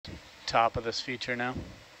top of this feature now.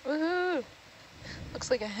 Woohoo!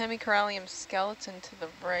 Looks like a hemicorallium skeleton to the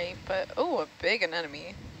right, but oh, a big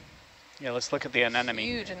anemone. Yeah, let's look at the anemone.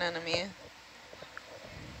 Huge anemone.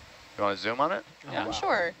 You want to zoom on it? Yeah, wow.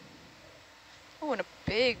 sure. Oh, and a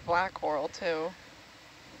big black coral too.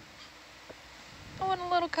 Oh, and a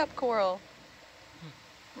little cup coral.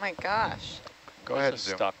 My gosh. Go There's ahead a and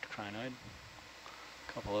zoom. stocked crinoid.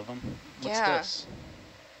 A couple of them. What's Yeah. this?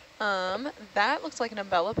 That looks like an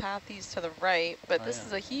embellopathes to the right, but Oh, this yeah.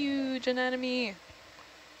 is a huge anemone.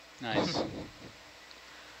 Nice.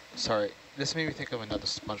 Sorry, this made me think of another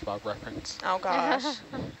SpongeBob reference. Oh gosh.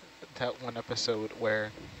 That one episode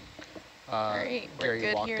where All right, we're Gary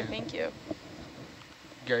good walked here. in. Thank you.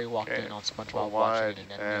 Gary walked Okay, in on SpongeBob full watching wide,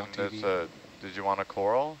 an anemone on and there's TV. did you want a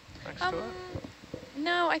coral next to it?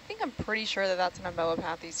 No, I think I'm pretty sure that that's an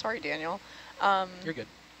embellopathes. Sorry, Daniel. You're good.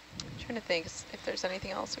 Trying to think if there's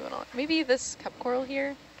anything else going on. Maybe this cup coral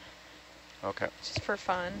here, Okay. just for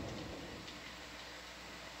fun.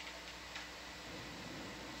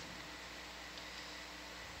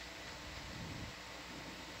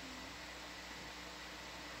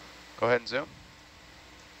 Go ahead and zoom.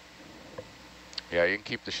 Yeah, you can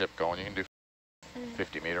keep the ship going. You can do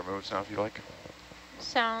 50-meter moves now if you like.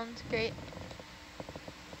 Sounds great.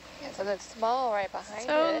 Yeah, so that's small right behind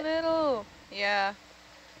So it. little. Yeah.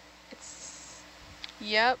 It's,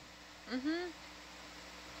 yep.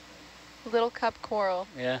 Little cup coral.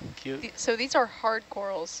 Yeah, cute. So these are hard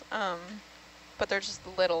corals, but they're just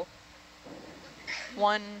little.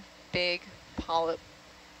 One big polyp.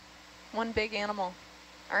 One big animal.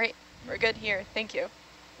 All right, we're good here. Thank you.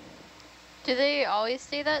 Do they always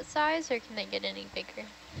stay that size, or can they get any bigger?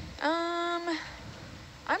 I'm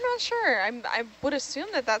not sure. I would assume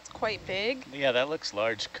that that's quite big. Yeah, that looks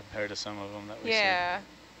large compared to some of them that we Yeah.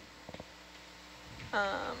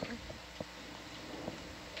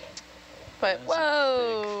 But That's a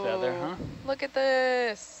whoa! big feather, huh? Look at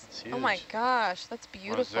this. It's Oh my huge. gosh, that's zoom?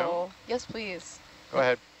 beautiful. Yes, please. Go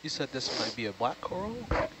ahead. You said this might be a black coral?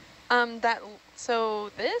 So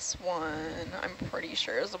this one, I'm pretty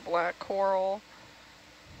sure is a black coral.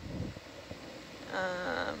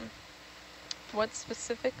 What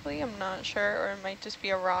specifically, I'm not sure, or it might just be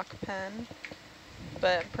a rock pen.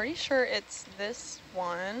 But I'm pretty sure it's this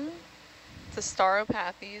one. It's a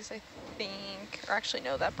Staropathes, I think. Or actually,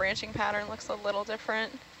 no, that branching pattern looks a little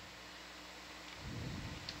different.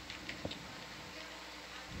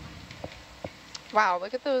 Wow,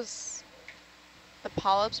 look at those. The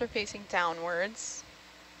polyps are facing downwards.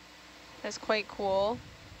 That's quite cool.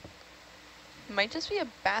 It might just be a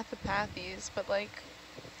Bathopathes, but like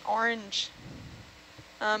orange.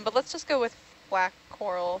 But let's just go with black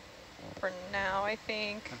coral for now, I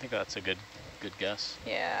think. I think that's a good guess.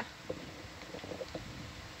 Yeah.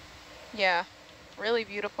 Yeah, really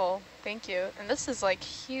beautiful. Thank you. And this is like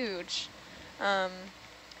huge.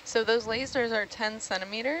 So those lasers are 10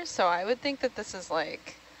 centimeters, so I would think that this is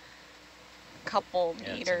like a couple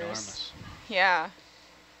Yeah, meters. it's enormous. Yeah.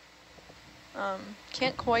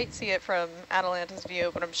 Can't quite see it from Atalanta's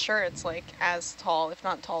view, but I'm sure it's like as tall, if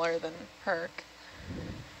not taller than Herc,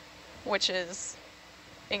 which is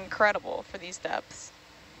incredible for these depths.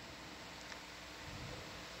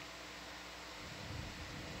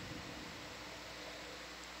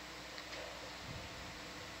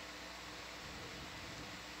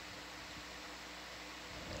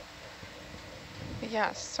 But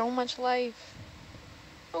yeah, so much life.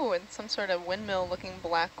 Oh, and some sort of windmill looking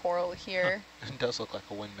black coral here. It does look like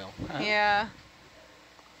a windmill. Yeah.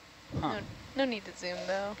 Huh. No need to zoom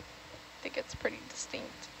though. I think it's pretty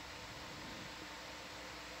distinct.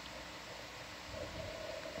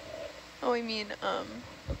 Oh, I mean,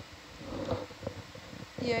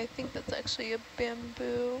 yeah, I think that's actually a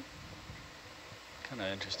bamboo. Kind of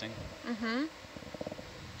interesting. Mm-hmm.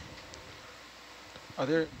 Are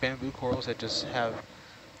there bamboo corals that just have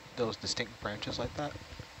those distinct branches like that?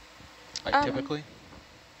 Like typically?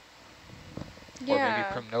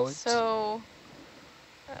 Yeah. Or maybe primnoids? So,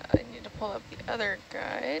 I need to pull up the other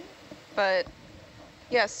guide. But,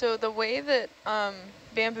 yeah, so the way that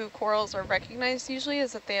bamboo corals are recognized usually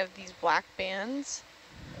is that they have these black bands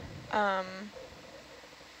on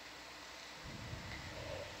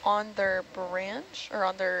their branch, or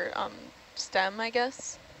on their stem, I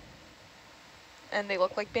guess. And they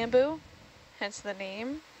look like bamboo, hence the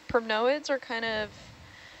name. Primnoids are kind of,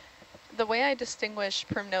 the way I distinguish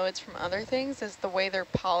primnoids from other things is the way their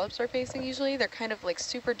polyps are facing usually. They're kind of like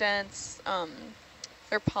super dense.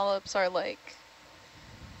 Their polyps are like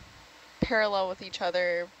parallel with each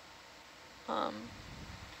other.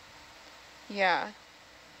 Yeah.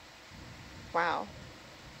 Wow.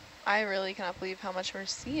 I really cannot believe how much we're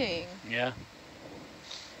seeing. Yeah.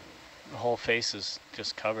 The whole face is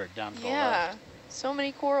just covered down to the Yeah, left. so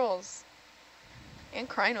many corals. And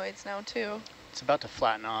crinoids now too. It's about to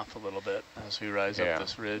flatten off a little bit as we rise Yeah. up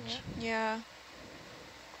this ridge. Yeah.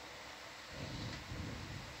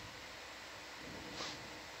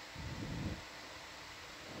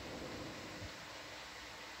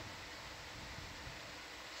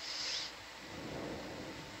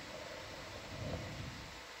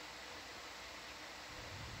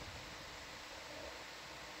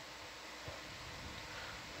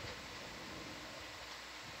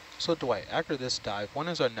 So Dwight, after this dive, when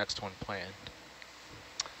is our next one planned?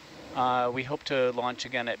 We hope to launch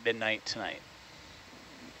again at midnight tonight.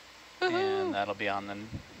 And that'll be on the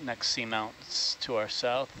next seamounts to our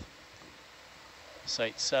south.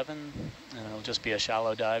 Site 7, and it'll just be a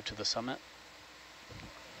shallow dive to the summit.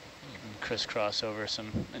 And crisscross over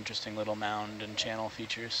some interesting little mound and channel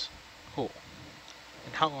features. Cool.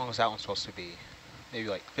 And how long is that one supposed to be? Maybe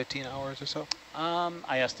like 15 hours or so?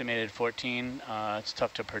 I estimated 14. It's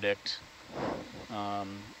tough to predict.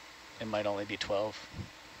 It might only be 12.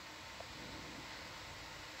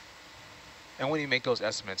 And when you make those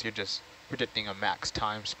estimates, you're just predicting a max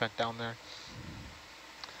time spent down there?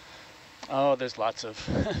 Oh, there's lots of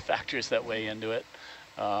factors that weigh into it.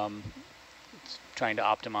 It's trying to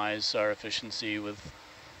optimize our efficiency with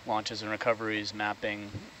launches and recoveries,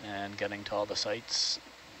 mapping, and getting to all the sites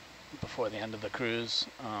before the end of the cruise.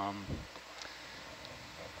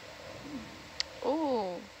 Ooh.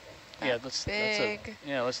 Yeah, let's take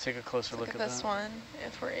a closer Look look at at this that. one,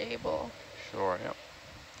 if we're able. Sure, yep.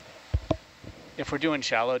 If we're doing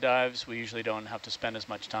shallow dives, we usually don't have to spend as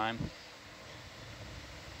much time.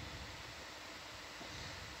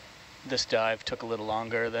 This dive took a little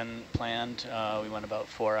longer than planned. We went about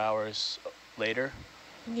 4 hours later.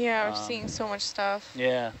 Yeah, we're seeing so much stuff.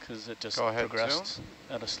 Yeah, because it just Go ahead, progressed zoom.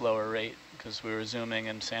 at a slower rate because we were zooming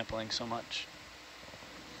and sampling so much.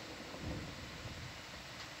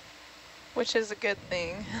 Which is a good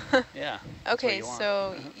thing. Yeah. That's what Okay, you want.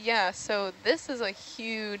 so yeah, so this is a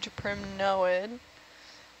huge primnoid,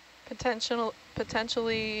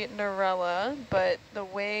 potentially Narella, but the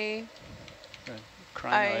way,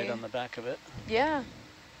 Crinoid on the back of it. yeah,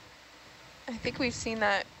 I think we've seen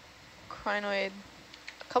that crinoid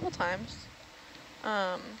a couple times.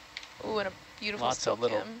 Ooh, and a beautiful Lots of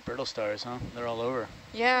little silkium. brittle stars, huh? They're all over.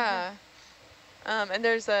 Yeah. And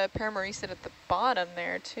there's a paramoricid at the bottom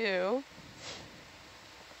there too.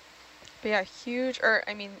 But yeah, huge, or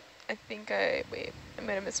I mean, I think I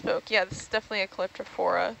might have misspoke. Yeah, this is definitely a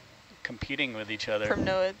Calyptrophora Competing with each other.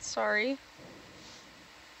 primnoid, sorry.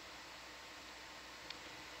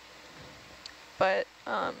 But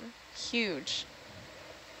huge.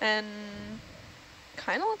 And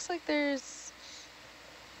kind of looks like there's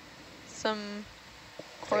some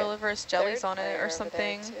corallivorous jellies on it or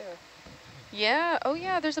something. Yeah, oh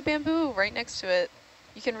yeah, there's a bamboo right next to it.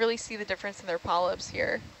 You can really see the difference in their polyps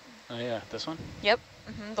here. Oh yeah, this one? Yep,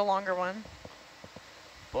 the longer one.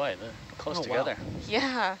 Boy, they're close Oh, wow. together.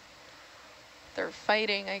 Yeah, they're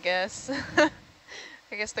fighting, I guess.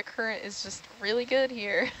 I guess the current is just really good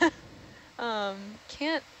here.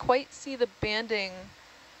 Can't quite see the banding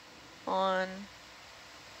on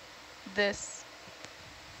this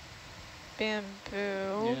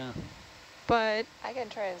bamboo, Yeah. but I can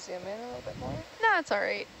try and zoom in a little bit more. no, it's all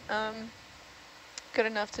right. Good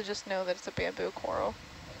enough to just know that it's a bamboo coral.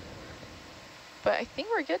 But I think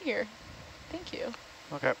we're good here. Thank you.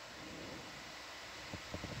 Okay.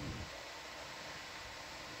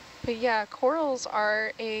 But yeah, corals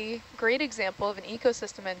are a great example of an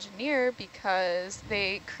ecosystem engineer because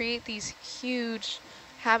they create these huge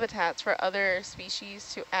habitats for other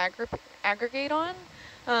species to aggregate on.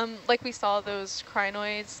 Like we saw those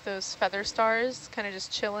crinoids, those feather stars, kind of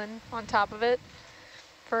just chilling on top of it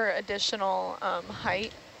for additional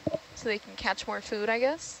height so they can catch more food, I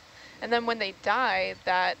guess. And then when they die,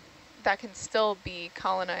 that can still be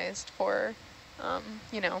colonized for,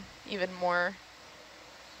 you know, even more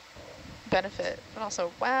benefit. But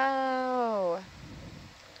also, wow.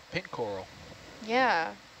 Pink coral.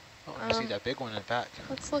 Yeah. Oh, I see that big one in the back.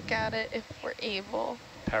 Let's look at it if we're able.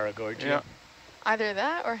 Paragorgia. Yeah. Either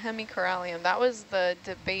that or hemicorallium. That was the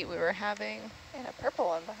debate we were having. And a purple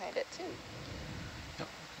one behind it too.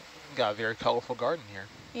 Got a very colorful garden here.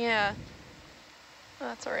 Yeah. Oh,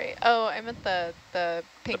 that's all right. Oh, I meant the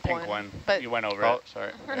pink one. But You went over Oh, it.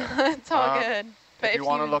 sorry. Yeah. it's all good. But If you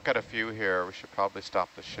want to look at a few here, we should probably stop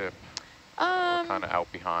the ship. We're kind of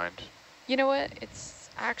out behind. You know what? It's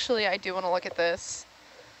actually, I do want to look at this.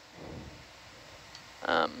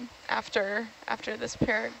 After this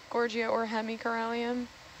paragorgia or hemicorallium.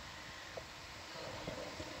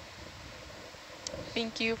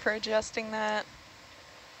 Thank you for adjusting that.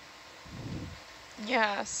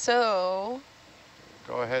 Yeah, so,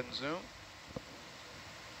 Go ahead and zoom.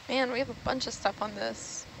 man, we have a bunch of stuff on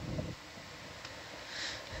this.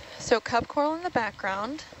 So cup coral in the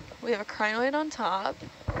background. We have a crinoid on top.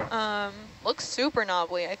 Looks super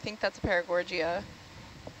knobbly. I think that's a paragorgia.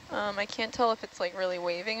 I can't tell if it's like really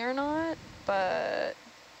waving or not, but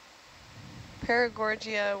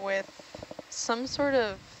paragorgia with some sort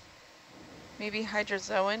of maybe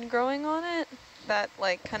hydrozoan growing on it. That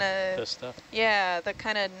like kind of... This stuff Yeah, the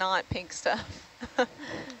kind of not pink stuff.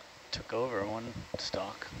 took over one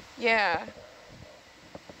stalk. Yeah.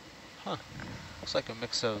 Huh. Looks like a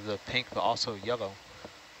mix of the pink but also yellow.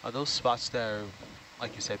 Are those spots that are,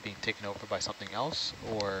 like you said, being taken over by something else,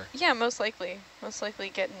 or? Yeah, most likely. Most likely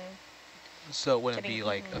getting... So it wouldn't be Getting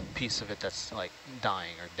like eaten. a piece of it that's like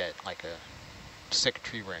dying or dead, like a sick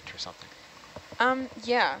tree branch or something.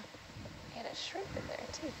 Yeah. And a shrimp in there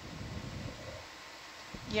too.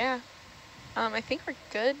 Yeah. I think we're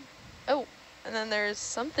good. Oh, and then there's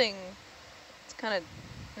something, it's kind of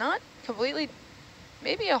not completely,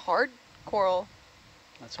 maybe a hard coral.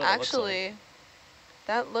 That's what Actually, it looks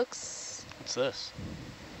that looks, like. What's this?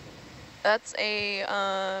 that's a,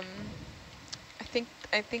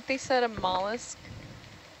 I think they said a mollusk,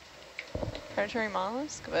 predatory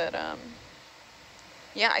mollusk, but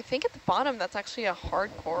yeah, I think at the bottom that's actually a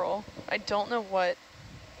hard coral. I don't know what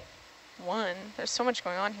one. There's so much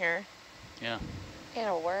going on here. Yeah. And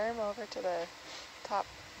a worm over to the top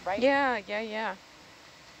right. Yeah, yeah, yeah.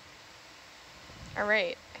 All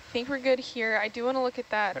right, I think we're good here. I do want to look at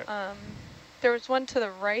that. There was one to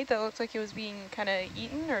the right that looked like it was being kind of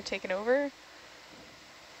eaten or taken over.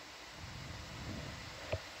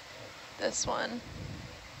 This one.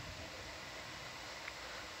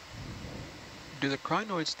 Do the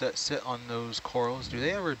crinoids that sit on those corals, do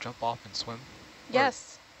they ever jump off and swim?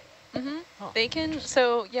 Yes. Mm-hmm. Oh, They can,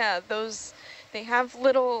 so yeah, those, they have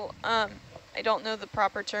little, I don't know the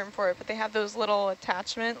proper term for it, but they have those little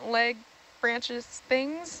attachment leg branches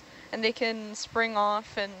things, and they can spring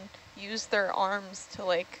off and use their arms to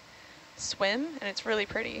like swim, and it's really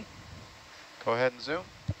pretty. Go ahead and zoom.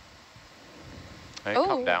 And Oh.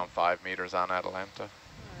 come down 5 meters on Atalanta.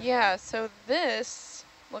 Yeah, so this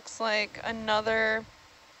looks like another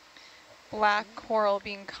black coral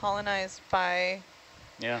being colonized by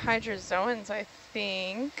Yeah. hydrozoans, I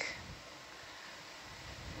think.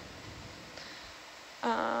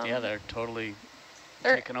 Yeah, they're totally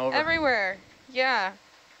They're taken over. everywhere. Yeah.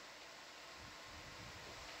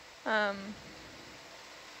 Yeah,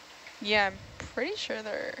 I'm pretty sure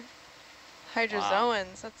they're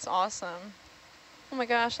hydrozoans. That's awesome. Oh my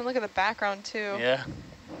gosh, and look at the background too. Yeah.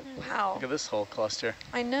 Wow. Look at this whole cluster.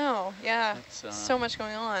 I know. Yeah. That's, So much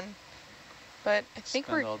going on. But I think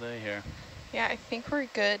spend we're all day here. yeah, I think we're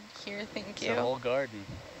good here. Thank It's you. a whole garden.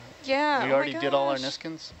 Yeah. We oh already my did all our gosh.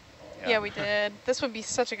 Niskins? Yeah, we did. This would be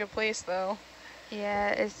such a good place though. Yeah,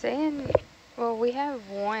 it's saying, well, we have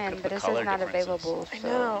one, at but the it color says not differences. available. I so-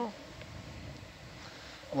 know.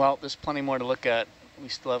 Well, there's plenty more to look at. We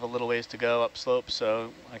still have a little ways to go upslope,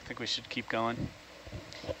 so I think we should keep going.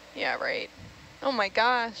 Yeah, right. Oh my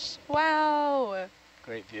gosh. Wow.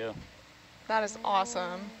 Great view. That is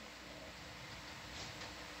awesome.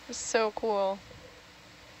 It's so cool.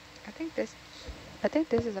 I think this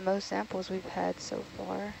is the most samples we've had so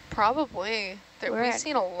far. Probably. We're We've at-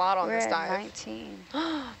 seen a lot on We're this at dive. 19.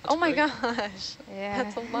 Oh my great. gosh. Yeah.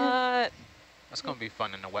 That's a lot. That's going to be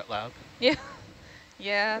fun in the wet lab. Yeah.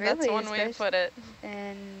 Yeah, that's Really, one way to especially- put it.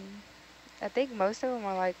 And I think most of them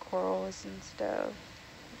are like corals and stuff.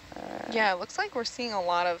 Yeah, it looks like we're seeing a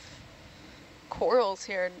lot of corals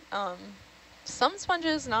here. Some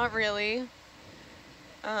sponges, not really.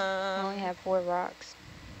 We only have 4 rocks.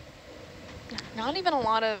 Not even a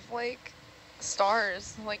lot of like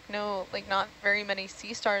stars. Like no, like not very many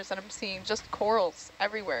sea stars that I'm seeing. Just corals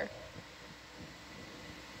everywhere.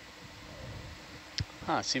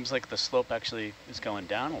 Huh, it seems like the slope actually is going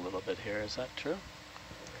down a little bit here. Is that true?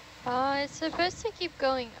 It's supposed to keep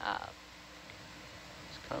going up.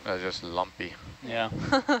 It's kind of just lumpy. Yeah.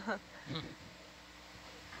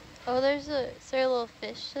 Oh, is there a little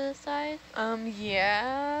fish to the side?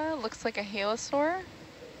 Yeah, looks like a halosaur.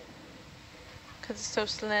 Because it's so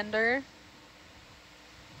slender.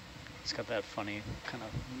 It's got that funny kind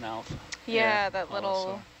of mouth. Yeah, that also.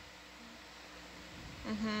 little...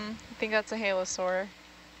 I think that's a halosaur.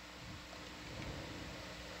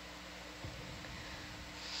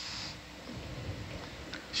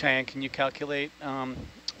 Cheyenne, can you calculate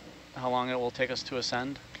how long it will take us to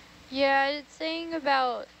ascend? Yeah, it's saying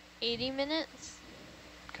about 80 minutes.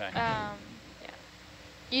 Okay. Yeah.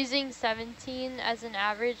 Using 17 as an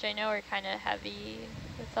average, I know we're kind of heavy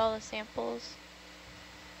with all the samples.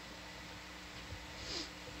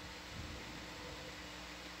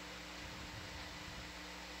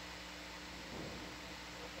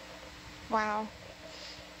 Wow.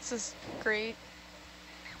 This is great.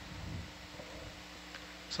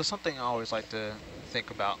 So something I always like to think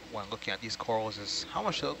about when looking at these corals is how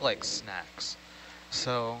much they look like snacks.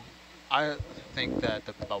 So I think that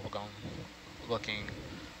the bubblegum looking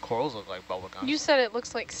corals look like bubblegums. You said it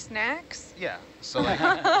looks like snacks? Yeah. So like,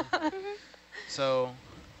 so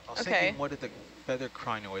I was Okay. thinking, what did the feather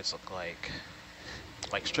crinoids look like?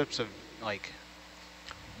 Like strips of, like,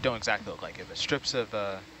 don't exactly look like it, but strips of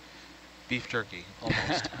beef jerky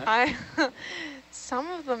almost. Some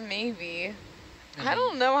of them maybe. I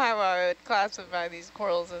don't know how I would classify these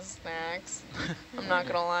corals as snacks. I'm not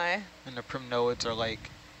gonna lie. And the primnoids are like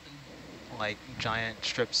giant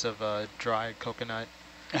strips of dried coconut,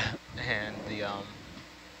 and the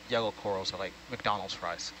yellow corals are like McDonald's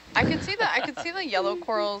fries. I could see that. I could see the yellow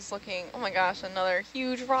corals looking. Oh my gosh, another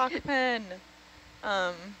huge rock pen.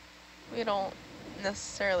 We don't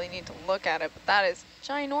necessarily need to look at it, but that is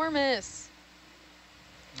ginormous.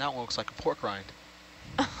 That one looks like a pork rind.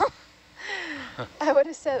 I would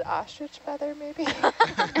have said ostrich feather, maybe. I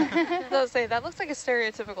was gonna say that looks like a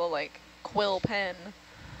stereotypical like quill pen.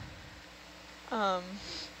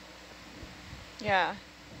 Yeah.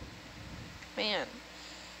 Man.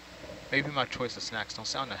 Maybe my choice of snacks don't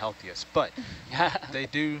sound the healthiest, but they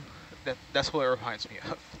do. That's what it reminds me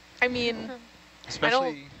of. I mean,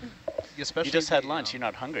 Especially you just had lunch. You're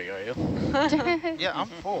not hungry, are you? Yeah, I'm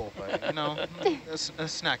full, but you know, a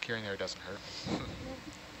snack here and there doesn't hurt.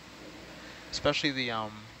 Especially the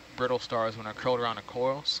brittle stars when they're curled around the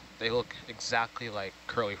corals, they look exactly like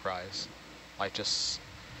curly fries, like just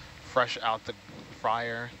fresh out the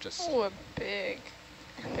fryer. Just oh, a big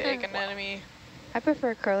anemone. I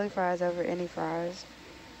prefer curly fries over any fries.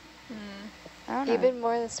 I don't know. Even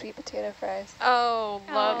more than sweet potato fries. Oh,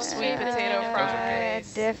 love sweet potato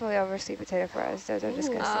fries. Definitely over sweet potato fries. Those are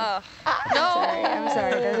disgusting. No. I'm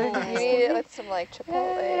sorry. Those are You nasty. need it with some like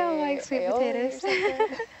Chipotle. I don't like sweet aioli or potatoes.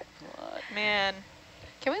 something. Man,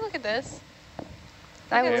 can we look at this?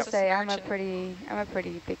 I think will it's just say an I'm a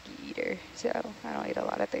pretty picky eater, so I don't eat a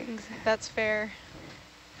lot of things. That's fair.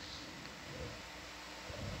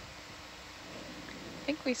 I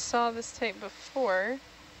think we saw this type before,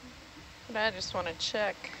 but I just want to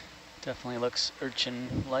check. Definitely looks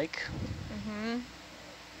urchin-like. Mm-hmm.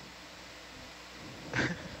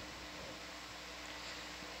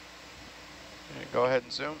 Go ahead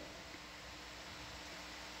and zoom.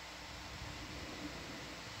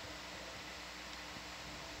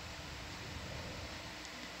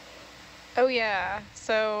 Oh yeah,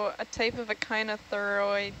 so a type of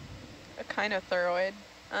echinothuroid.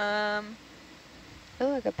 They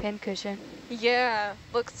look like a pin cushion. Yeah,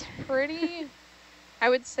 looks pretty. I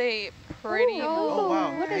would say pretty. Oh,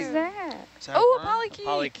 wow. What is Hey. that? Is that Oh, a worm?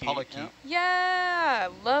 polychaete. Polychaete. Yeah,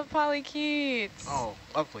 love polychaetes. Oh,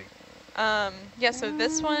 lovely. Yeah, so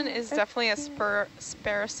this one is definitely a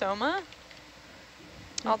sperosoma.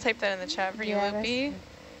 I'll type that in the chat for you, Yeah, Loopy.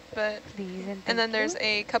 But Please and then there's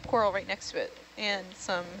a cup coral right next to it and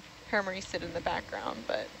some hemicorallium in the background,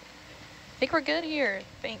 but I think we're good here.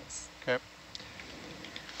 Thanks. Okay.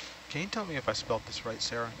 Can you tell me if I spelled this right,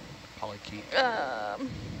 Sarah? Polychaete.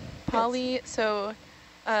 So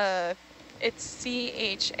it's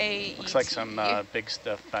C-H-A-E-T. Looks like some big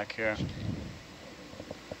stuff back here.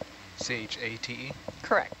 C-H-A-T-E?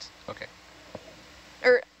 Correct. Okay.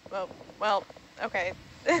 Or, well, okay.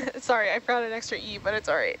 Sorry, I forgot an extra E, but it's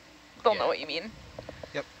all right. They'll know what you mean.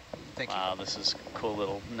 Yep. Thank you. Wow, this is a cool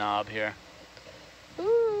little knob here.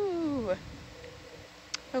 Ooh.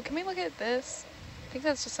 Oh, can we look at this? I think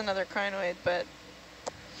that's just another crinoid, but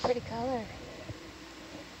Pretty color.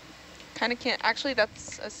 kind of can't. Actually,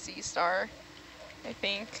 that's a sea star, I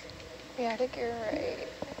think. Yeah, I think you're right.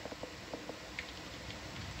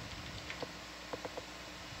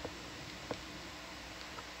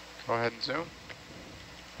 Go ahead and zoom.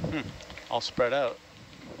 All spread out.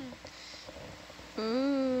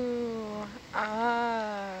 Ooh.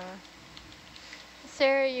 Ah.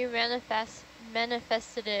 Sarah, you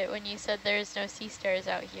manifested it when you said there's no sea stars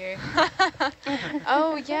out here.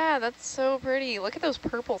 Oh, yeah, that's so pretty. Look at those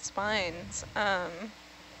purple spines.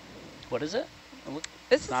 What is it? Look,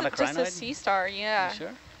 This is Not a just a crinoid? sea star, yeah. you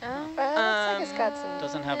sure? Oh. Looks like it's got some.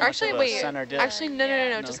 Doesn't have Actually, much of wait. a center disc. Actually, no,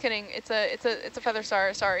 No. just kidding. It's a feather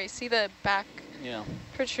star. Sorry. See the back Yeah.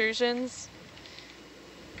 protrusions?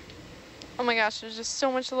 Oh my gosh, there's just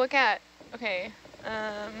so much to look at. Okay.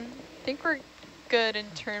 I think we're good in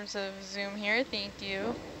terms of zoom here. Thank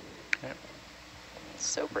you. Yep.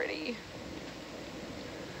 So pretty.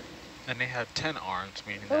 And they have 10 arms,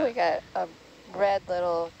 meaning Oh, we that got a red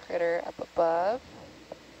little critter up above.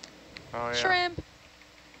 Oh, yeah. Shrimp.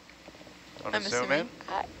 Want I'm to zoom assuming. in?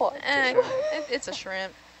 I want to. It's a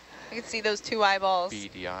shrimp. You can see those two eyeballs.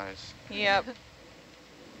 Beady eyes. Yep.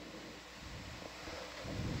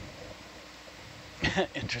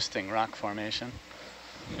 Interesting rock formation.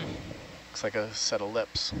 Looks like a set of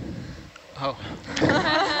lips. oh,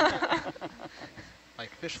 like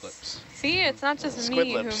fish lips. See, it's not just Squid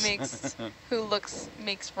me lips. who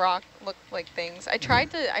makes rock look like things. I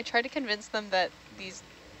tried to convince them that these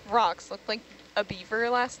rocks looked like a beaver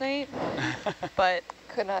last night, but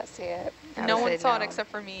Could not see it. no one saw it except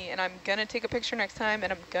for me, and I'm gonna take a picture next time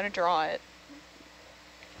and I'm gonna draw it.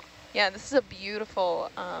 Yeah, this is a beautiful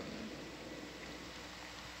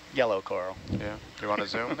Yellow coral. Yeah. Do you want to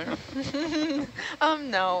zoom there?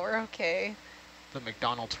 no, we're okay. The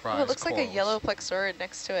McDonald's fries. Oh, it looks like a corals. yellow plexaurid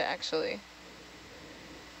next to it, actually.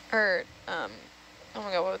 Or, oh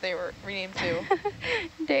my god, what they were renamed to.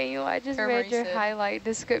 Daniel, I just read your Hercules. highlight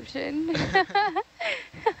description.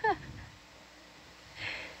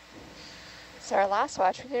 So our last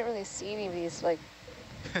watch, we didn't really see any of these like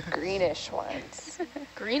greenish ones.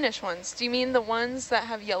 Greenish ones. Do you mean the ones that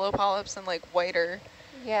have yellow polyps and like whiter?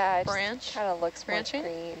 Yeah, it Branch? kind of looks more Branching?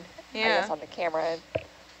 green. I Yeah. guess on the camera.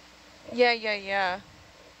 Yeah.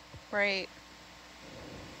 Right.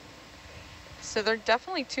 So they're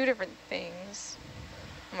definitely two different things.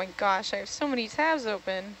 Oh my gosh, I have so many tabs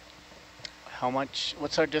open.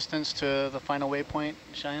 What's our distance to the final waypoint,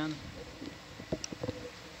 Cheyenne?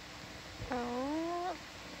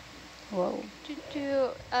 Whoa.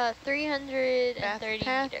 330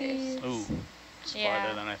 Pathies. meters. Ooh, it's Yeah.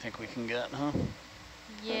 farther than I think we can get, huh?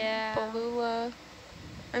 Yeah. Umbellapathes.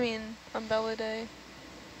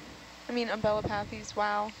 Umbellapathes,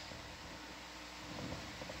 wow.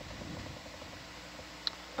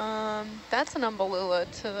 That's an umbellula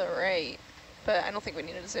to the right, but I don't think we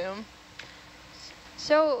need to zoom.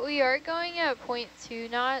 So we are going at 0.2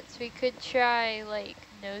 knots. We could try like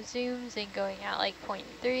no zooms and going at like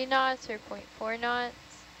 0.3 knots or 0.4 knots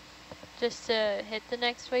just to hit the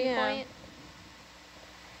next waypoint.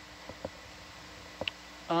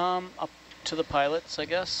 Up to the pilots, I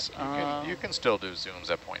guess. You can still do zooms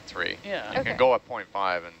at 0.3. Yeah. You Okay. can go at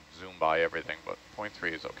 0.5 and zoom by everything, but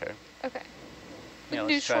 0.3 is okay. Okay. We Yeah, can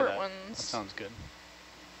do let's try short that. ones. That sounds good.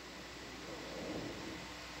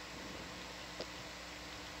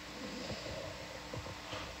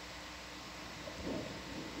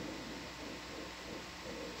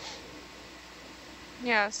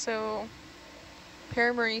 Yeah, so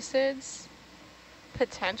paramoricids,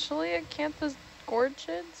 potentially acanthus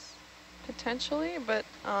gorgids, potentially, but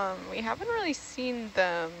we haven't really seen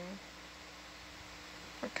them.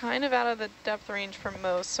 We're kind of out of the depth range for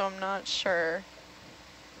most, so I'm not sure.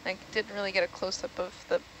 Like, didn't really get a close-up of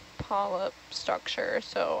the polyp structure,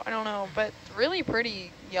 so I don't know, but really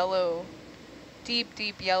pretty yellow, deep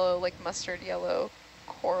yellow, like mustard yellow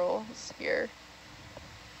corals here.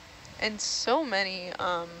 And so many,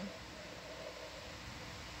 I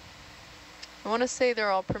want to say they're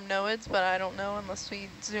all primnoids, but I don't know unless we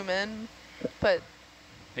zoom in. But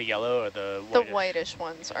The yellow or the the whitish? whitish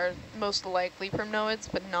ones are most likely primnoids,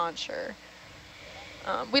 but not sure.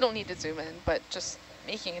 We don't need to zoom in, but just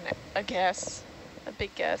making a guess, a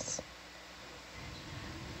big guess.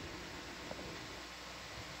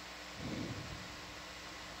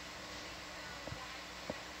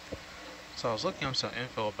 So I was looking up some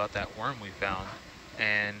info about that worm we found,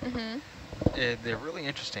 and they're really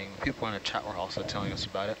interesting. People in the chat were also telling us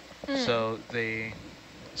about it. So they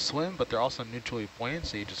swim, but they're also neutrally buoyant,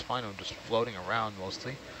 so you just find them just floating around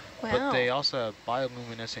mostly. Wow. But they also have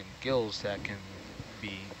bioluminescent gills that can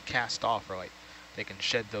be cast off, or like they can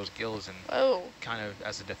shed those gills and Oh. kind of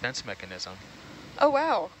as a defense mechanism. Oh,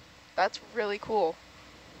 wow. That's really cool.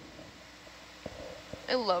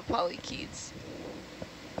 I love polychaetes.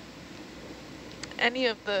 Any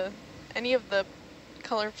of the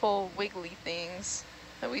colorful wiggly things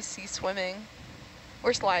that we see swimming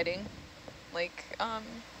or sliding, like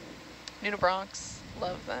nudibranchs,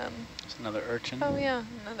 love them. It's another urchin. Oh yeah,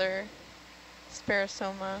 another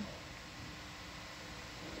sperosoma.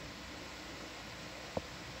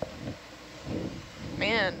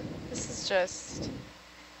 Man, this is just,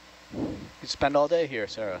 You'd spend all day here,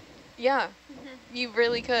 Sarah. yeah, you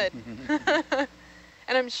really could.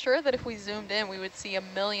 And I'm sure that if we zoomed in, we would see a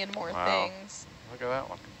million more Wow. things. Look at that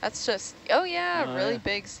one. That's just, oh yeah, Oh, really yeah.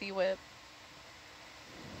 big sea whip.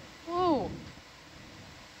 Whoa,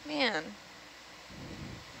 man.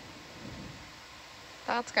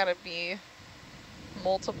 That's gotta be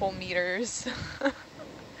multiple meters.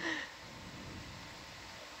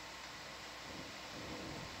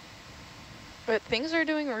 But things are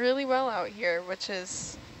doing really well out here, which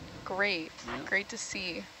is great. Yeah. Great to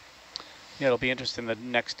see. Yeah, it'll be interesting. The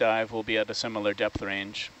next dive will be at a similar depth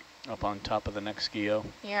range up on top of the next geo.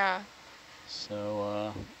 Yeah.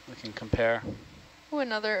 So we can compare. Ooh,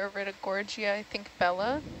 another Iridogorgia, I think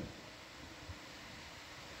Bella.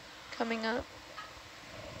 Coming up.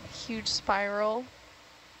 Huge spiral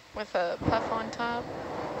with a puff on top.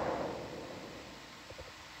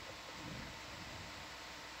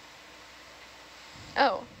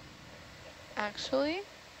 Oh, actually,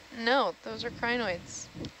 no, those are crinoids.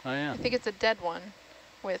 Oh yeah, I think it's a dead one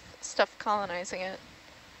with stuff colonizing it.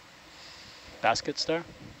 basket star.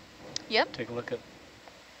 Yep. Take a look at.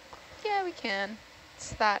 Yeah, we can.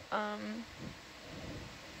 It's that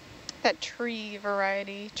that tree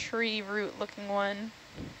variety, tree root looking one,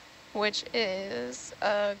 which is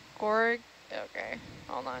a okay,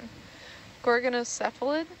 hold on.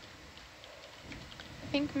 Gorgonocephalid, I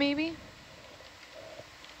think maybe.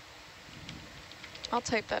 I'll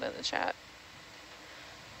type that in the chat.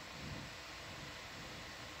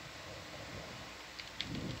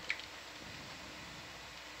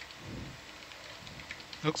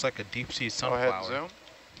 Looks like a deep sea Go ahead and sunflower.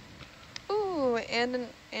 zoom. Ooh, and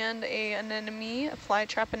an anemone, a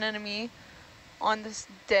flytrap anemone on this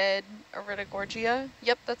dead Iridogorgia.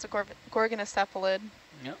 Yep, that's a gorgonocephalid.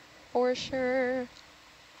 Yep. For sure.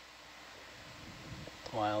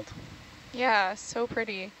 Wild. Yeah, so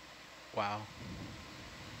pretty. Wow.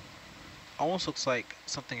 Almost looks like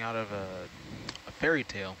something out of a fairy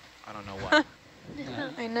tale. I don't know what. Yeah.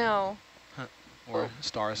 I know. Or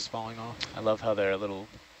stars falling off. I love how they're little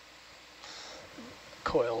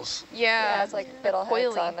coils. Yeah, it's like they're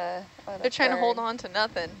fiddleheads coily. on a They're trying to hold bird. on to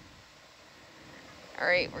nothing. All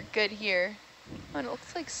right, we're good here. Oh, and it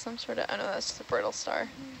looks like some sort of, oh no, that's just a brittle star.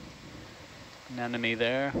 Anemone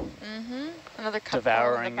there, Mm-hmm. Another cup in the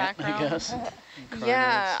devouring it, background. I guess.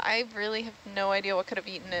 Yeah, I really have no idea what could have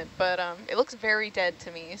eaten it, but it looks very dead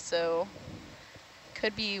to me, so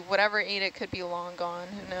could be whatever ate it could be long gone,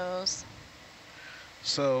 who knows.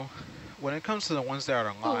 So, when it comes to the ones that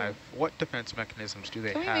are alive, what defense mechanisms do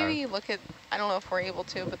they Can we have? maybe look at, I don't know if we're able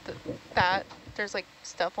to, but there's like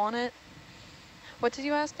stuff on it. What did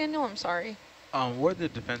you ask, Daniel? I'm sorry. What are the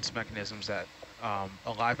defense mechanisms that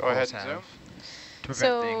alive Go ahead corals and have zoom. to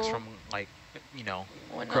prevent things So- from, like, you know,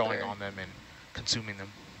 One curling other- on them and consuming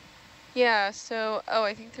them? Yeah, so, oh,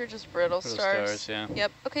 I think they're just brittle Brittle stars. stars, yeah.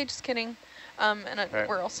 Yep, okay, just kidding. And Right.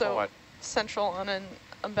 we're also What? central on an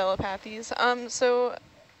umbellapathes. So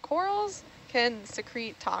corals can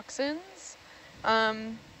secrete toxins.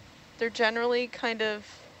 They're generally kind of,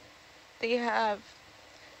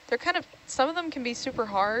 some of them can be super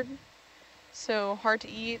hard, so hard to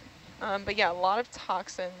eat. But yeah, a lot of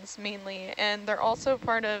toxins mainly, and they're also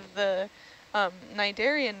part of the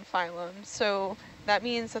cnidarian phylum. So that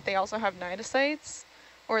means that they also have cnidocytes,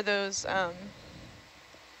 or those,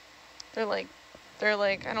 they're like,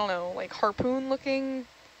 I don't know, like harpoon looking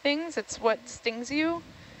things. It's what stings you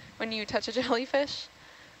when you touch a jellyfish.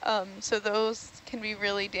 So those can be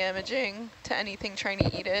really damaging to anything trying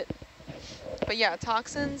to eat it. But yeah,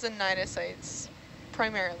 toxins and cnidocytes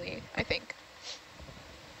primarily, I think.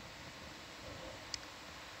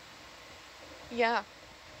 Yeah.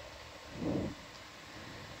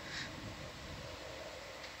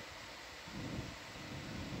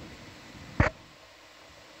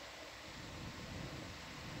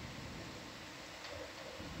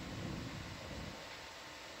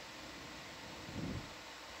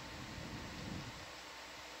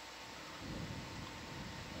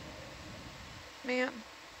 Man.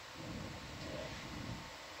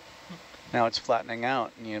 Now it's flattening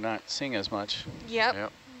out and you're not seeing as much. Yep.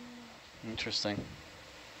 Yep. Interesting.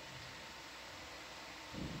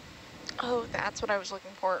 Oh, that's what I was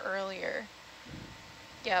looking for earlier.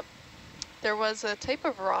 Yep. There was a type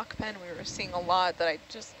of rock pen we were seeing a lot that I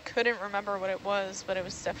just couldn't remember what it was, but it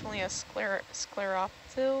was definitely a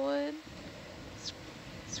scleroptilid.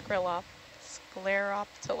 Scleroptilid.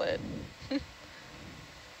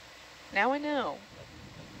 Now I know.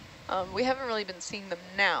 We haven't really been seeing them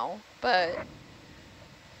now, but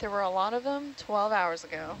there were a lot of them 12 hours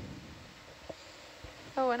ago.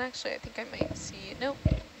 Oh, and actually I think I might see, nope,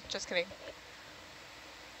 just kidding.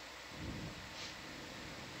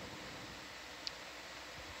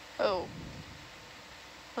 Oh.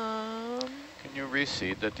 Can you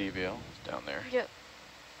reseed the DVL down there? Yep.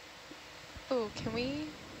 Oh, can we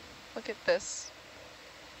look at this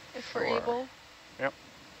if we're Sure. able? Yep.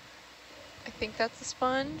 I think that's a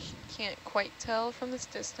sponge. Can't quite tell from this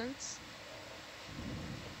distance.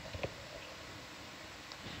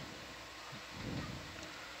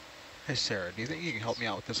 Hey Sarah, do you think you can help me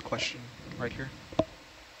out with this question right here?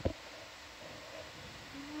 Why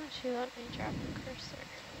don't you let me drop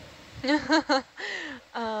a cursor?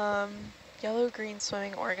 Yellow-green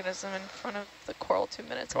swimming organism in front of the coral 2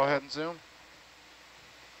 minutes Go ago. ahead and zoom.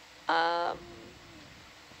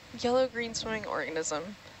 Yellow-green swimming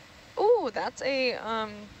organism. Ooh, that's a,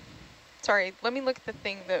 sorry, let me look at the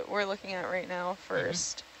thing that we're looking at right now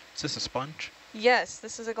first. Is this a sponge? Yes,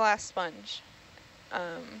 this is a glass sponge.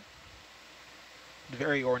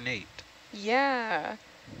 Very ornate. Yeah,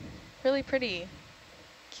 really pretty.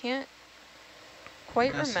 Can't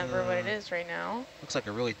quite That's, remember what it is right now. Looks like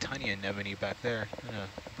a really tiny anemone back there and a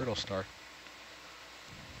brittle star.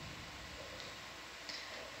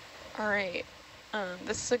 All right,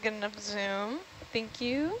 this is a good enough zoom. Thank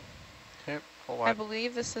you. Okay, pull I wide.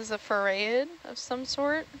 believe this is a farreid of some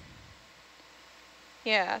sort.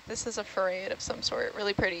 Yeah, this is a farreid of some sort.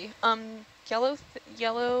 Really pretty.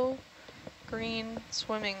 Yellow, green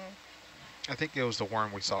swimming. I think it was the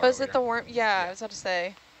worm we saw Was earlier. it the worm? Yeah, I was about to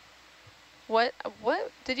say. What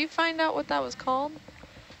did you find out what that was called?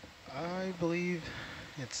 I believe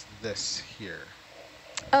it's this here.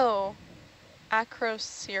 Oh,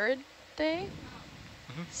 Acroceridae?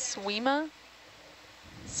 Swima?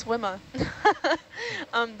 Swimma.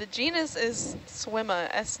 The genus is Swimma,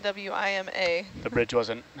 S-W-I-M-A. The bridge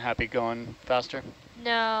wasn't happy going faster?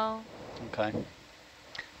 No. Okay.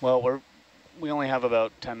 Well, we only have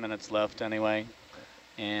about 10 minutes left anyway,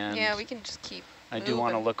 and Yeah, we can just keep I do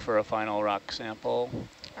want to moving. look for a final rock sample.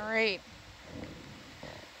 All right.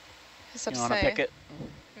 What's up You to want to say? pick it?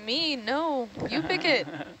 Me? No, you pick it.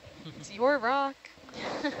 It's your rock.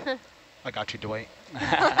 I got you, Dwight.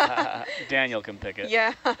 Daniel can pick it.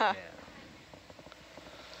 Yeah.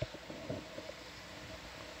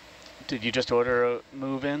 Did you just order a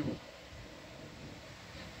move in?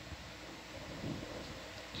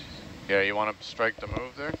 Yeah, you want to strike the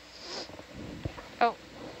move there? Oh.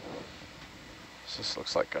 So this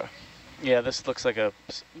looks like a... Yeah, this looks like a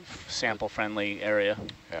sample-friendly area.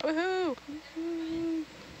 Woohoo!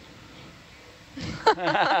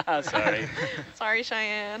 Sorry. Sorry,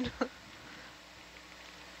 Cheyenne.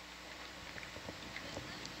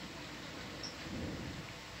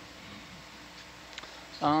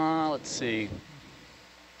 Let's see.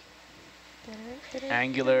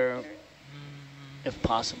 Angular, if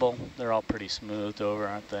possible. They're all pretty smoothed over,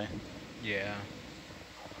 aren't they? Yeah.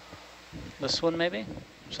 This one, maybe?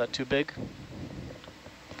 Is that too big?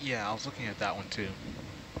 Yeah, I was looking at that one too.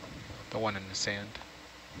 The one in the sand.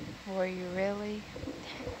 Were you really?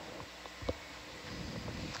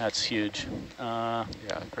 That's huge. Yeah,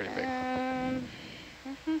 pretty big.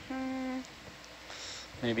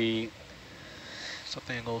 Maybe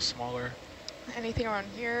Something a little smaller. Anything around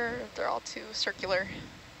here? They're all too circular.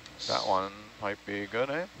 That one might be good,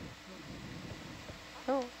 eh?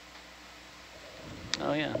 Oh.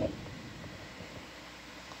 Oh, yeah.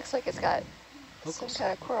 Looks like it's got some Looks-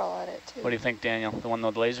 kind of coral on it too. What do you think, Daniel? The one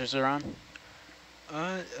with the lasers are on?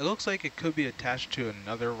 It looks like it could be attached to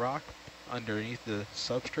another rock underneath the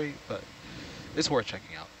substrate, but it's worth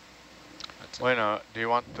checking out. That's it. Wait, no. Do you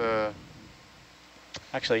want the...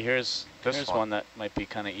 Actually, here's This one one. that might be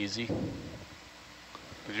kind of easy.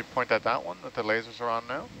 Did you point at that one that the lasers are on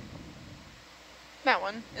now? That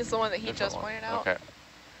one is the one that he Different just one. pointed out. Okay.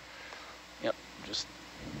 Yep, just...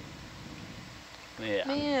 Yeah.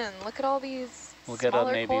 Man, look at all these We'll get a,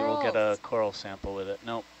 smaller maybe we'll get a corals. coral sample with it.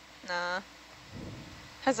 Nope. Nah.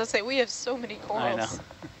 As I say, we have so many corals. I know.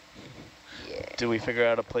 Do we figure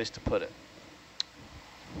out a place to put it?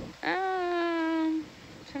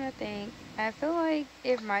 Trying to think. I feel like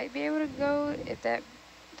it might be able to go if that.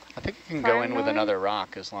 I think it can go in with Primnoid? another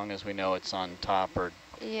rock as long as we know it's on top or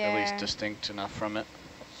Yeah. at least distinct enough from it.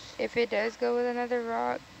 If it does go with another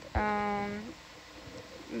rock,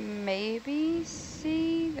 maybe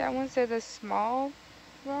C. That one says a small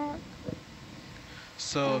rock.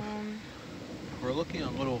 So we're looking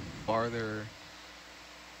a little farther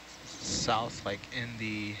south, like in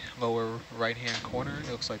the lower right-hand corner. It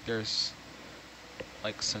looks like there's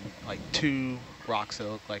like two rocks that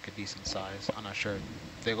look like a decent size. I'm not sure.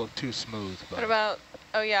 They look too smooth, but What about,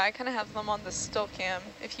 oh yeah, I kind of have them on the still cam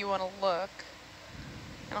if you want to look.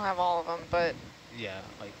 I don't have all of them, but yeah,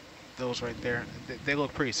 like those right there, they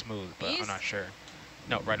look pretty smooth, but These? I'm not sure.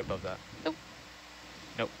 No, right above that. Nope.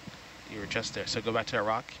 Nope. You were just there. So go back to that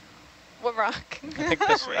rock. what rock?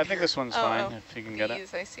 I think this one's Oh, fine if you can get it.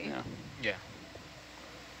 These, I see. Yeah. Yeah.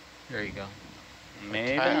 There you go.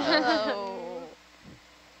 Maybe. Hello.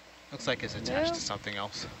 Looks like it's attached to something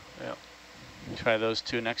else. Yep. Try those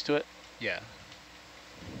two next to it. Yeah.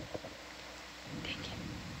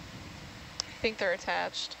 I think they're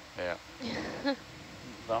attached. Yeah.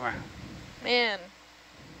 Bummer. Man.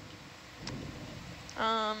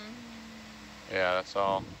 Yeah, that's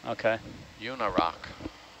all. Okay. Unirock.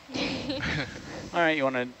 All right, you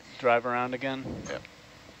want to drive around again? Yep.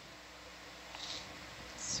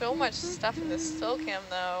 So much stuff in this still cam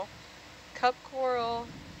though. Cup coral,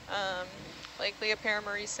 likely a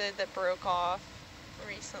paramerecid that broke off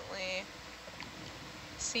recently.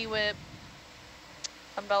 Sea whip,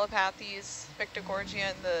 umbellapathes, victorgorgia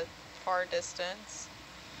in the far distance.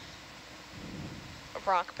 A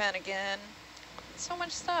rock pen again. So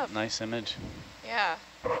much stuff. Nice image. Yeah.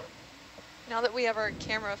 Now that we have our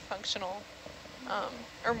camera functional,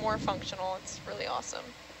 or more functional, it's really awesome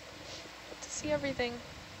to see everything.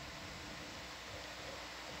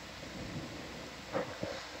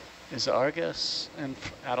 Is Argus and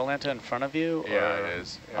Atalanta in front of you? Yeah, or? it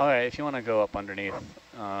is. Yeah. All right, if you want to go up underneath,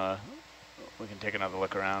 we can take another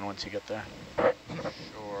look around once you get there. Sure.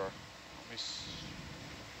 Let me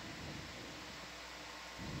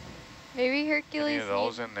Maybe Hercules. Any of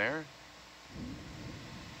those in there?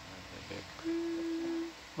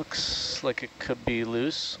 Looks like it could be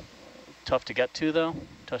loose. Tough to get to though.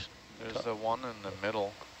 There's the one in the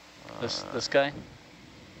middle. This guy?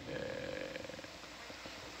 I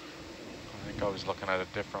think I was looking at a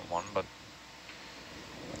different one, but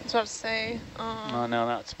I was about to say. Oh no,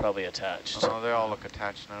 that's probably attached. oh, they all look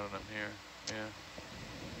attached now that I'm here. Yeah.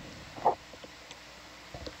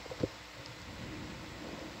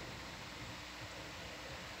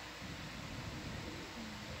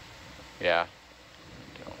 Yeah.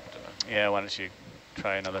 Yeah, why don't you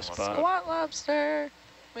try another spot? Squat lobster.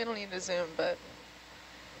 We don't need to zoom, but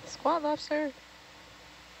squat lobster.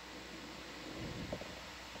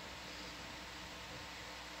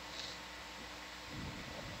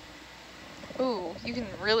 Ooh, you can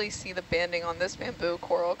really see the banding on this bamboo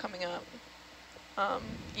coral coming up.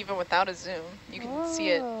 Even without a zoom, you can see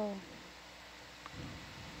it. Whoa.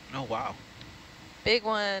 Oh, wow. Big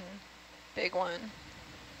one. Big one.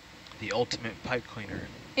 The ultimate pipe cleaner.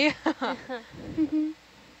 Yeah.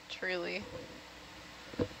 Truly.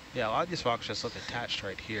 Yeah, a lot of these rocks just look attached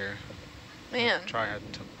right here. Man. Try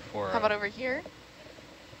it before. How about over here?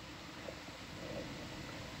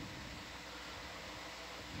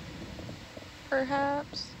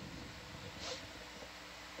 Perhaps.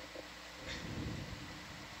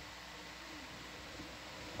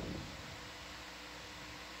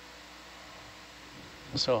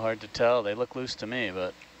 So hard to tell. They look loose to me,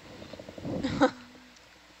 but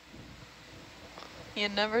You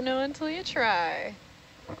never know until you try.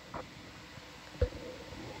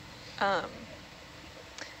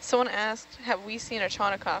 Someone asked, have we seen a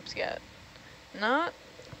chaunacops yet? Not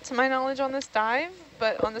to my knowledge on this dive,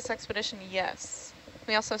 but on this expedition, yes.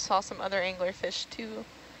 We also saw some other anglerfish too.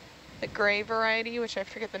 The gray variety, which I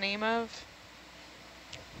forget the name of.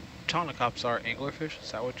 Chaunacops are anglerfish?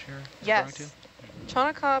 Is that what you're referring Yes. to?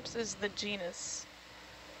 Chaunacops is the genus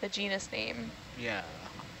name. Yeah.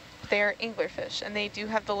 They're anglerfish, and they do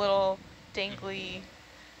have the little dangly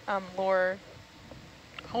lure.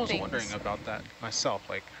 I was things. wondering about that myself,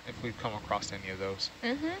 like if we've come across any of those,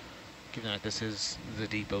 Mm-hmm. given that this is the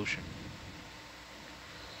deep ocean.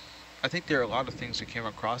 I think there are a lot of things we came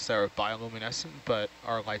across that are bioluminescent, but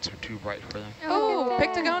our lights are too bright for them. Oh, look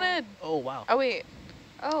at that. pictogonid. Oh, wow. Oh, wait.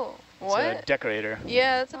 Oh, it's a What? decorator.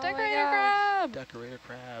 Yeah, that's a Oh my decorator gosh. crab. Decorator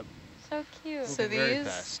crab. so cute. So Moving very these-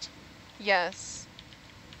 fast. Yes.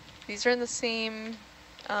 These are in the same,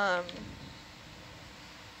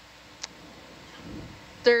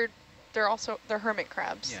 they're hermit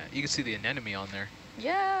crabs. Yeah, you can see the anemone on there.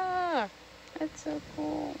 Yeah. That's so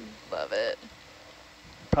cool. Love it.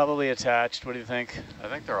 Probably attached. What do you think? I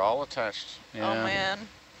think they're all attached. Yeah. Oh, man.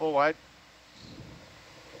 Full wide.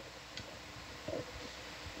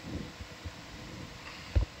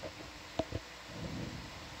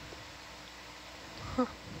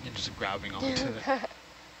 You're just grabbing onto it.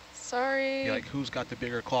 Sorry. You're like, who's got the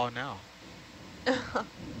bigger claw now?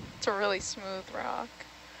 It's a really smooth rock.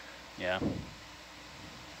 Yeah.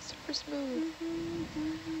 Super smooth.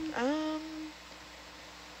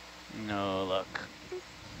 No luck.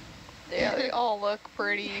 Yeah, they all look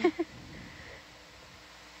pretty.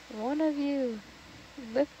 One of you,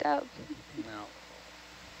 lift up. No.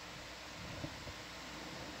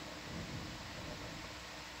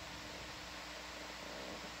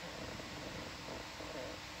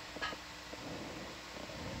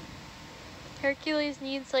 Hercules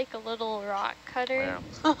needs like a little rock cutter.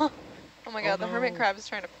 Yeah. Oh my god, Oh, the hermit no. crab is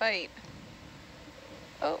trying to fight.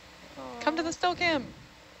 Oh, Come to the still cam.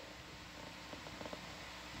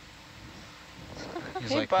 He's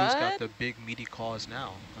Hey, like, who's got bud. the big meaty claws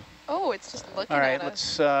now? Oh, it's just looking All right, at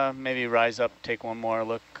us. let's maybe rise up, take one more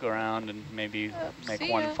look around, and maybe Yep, make see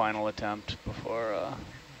one ya. final attempt before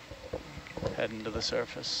heading to the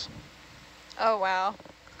surface. Oh, wow.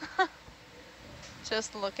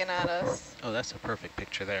 Just looking at us. Oh, that's a perfect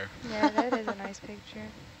picture there. Yeah, that is a nice picture.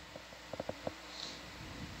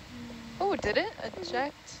 Oh, did it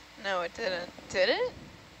eject? No, it didn't. Did it?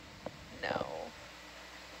 No.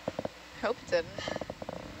 Hope it didn't.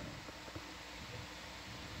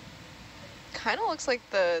 Kind of looks like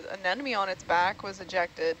the anemone on its back was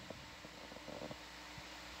ejected.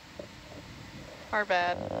 Our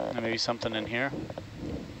bad. Maybe something in here.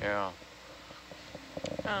 Yeah.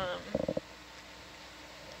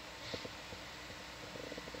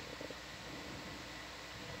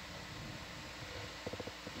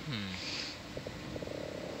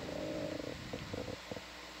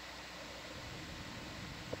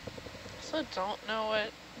 Also don't know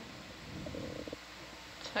what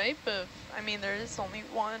type of, I mean, there is only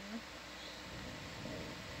one.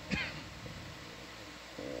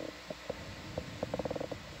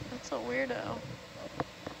 That's a weirdo.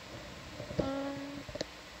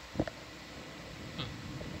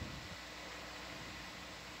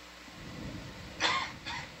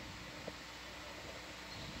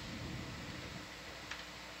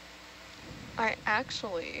 I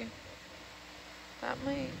actually, that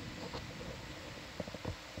might,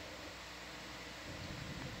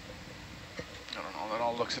 I don't know, that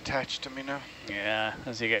all looks attached to me now. Yeah,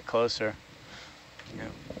 as you get closer. Yeah.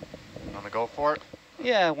 Want to go for it?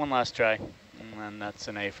 Yeah, one last try. And then that's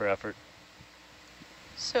an A for effort.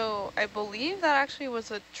 so I believe that actually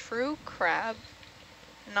was a true crab,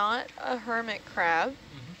 not a hermit crab.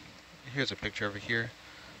 Here's a picture over here.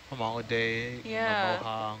 Hhemmalidae, Yeah.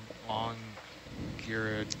 Momoha, long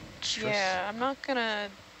geared. Yeah, I'm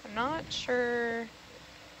not sure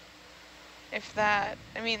if that,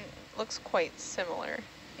 I mean, looks quite similar.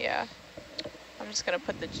 Yeah. I'm just gonna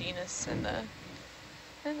put the genus in the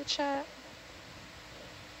chat.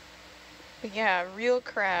 But yeah, real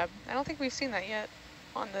crab. I don't think we've seen that yet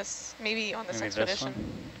on this, maybe on this Maybe expedition. this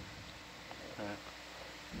one?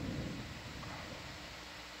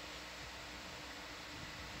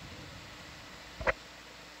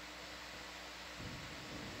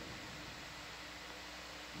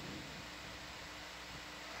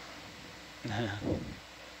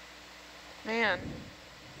 Man,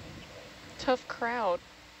 tough crowd.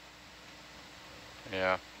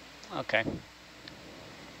 Yeah. Okay.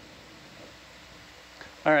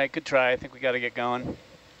 All right, good try. I think we got to get going.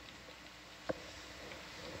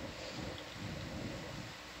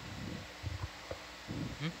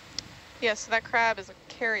 Yeah, so that crab is a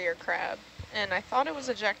carrier crab. And I thought it was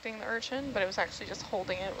ejecting the urchin, but it was actually just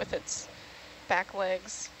holding it with its back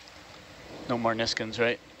legs. No more Niskins,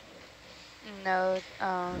 right? No,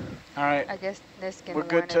 All right. I guess Niskin We're 1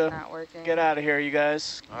 good is to not working. get out of here, you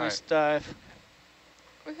guys. All Nice right. dive.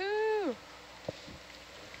 Woohoo!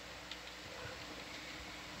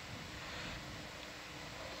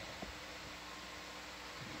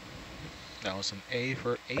 That was an A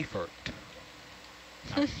for effort,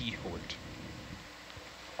 not effort.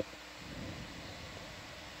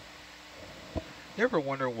 You ever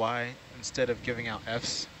wonder why instead of giving out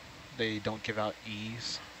Fs, they don't give out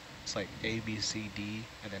Es? It's like A, B, C, D,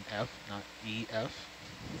 and then F, not E, F.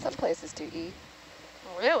 Some places do E.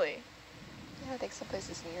 Really? Yeah, I think some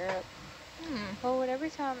places in Europe. Well, when every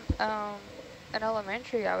time in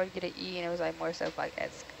elementary I would get an E and it was like more so of like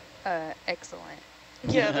excellent.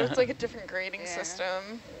 Yeah, there's like a different grading Yeah.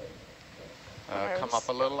 system. Come up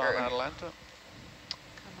a little on Or- Atalanta. Come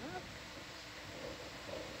up.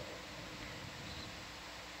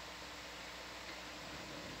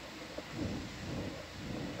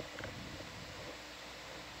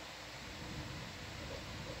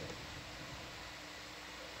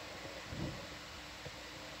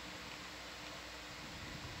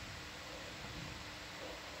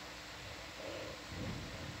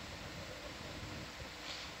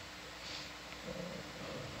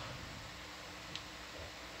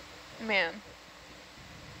 Man.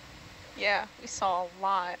 Yeah, we saw a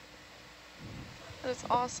lot. That's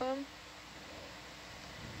awesome.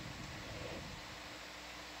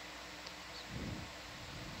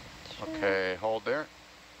 Okay, hold there.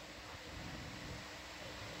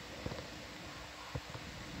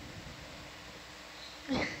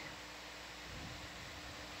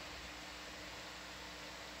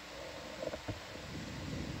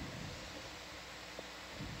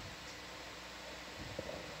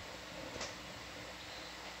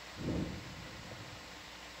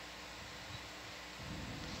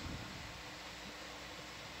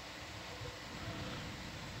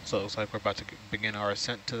 So it looks like we're about to begin our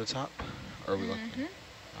ascent to the top. Or are we looking?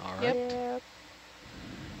 All right. Yep.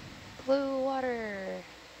 Blue water.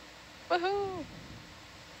 Woohoo!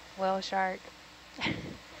 Whale shark.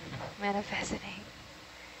 Manifesting.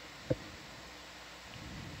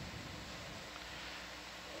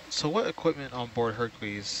 So what equipment on board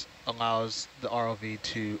Hercules allows the ROV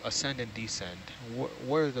to ascend and descend?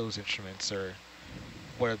 What are those instruments, or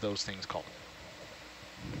what are those things called?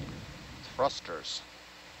 Thrusters.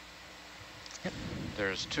 Yep.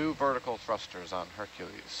 There's 2 vertical thrusters on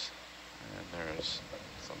Hercules, and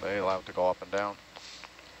so they allow it to go up and down.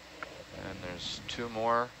 And there's 2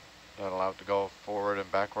 more that allow it to go forward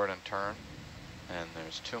and backward and turn. And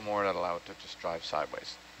there's 2 more that allow it to just drive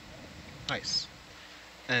sideways. Nice.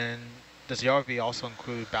 And does the ROV also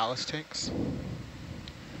include ballast tanks?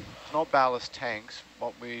 There's no ballast tanks.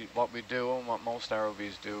 What we do, and what most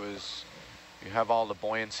ROVs do, is you have all the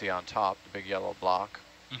buoyancy on top, the big yellow block,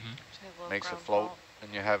 makes it float,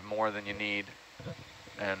 and you have more than you need,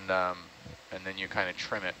 and then you kind of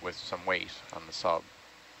trim it with some weight on the sub.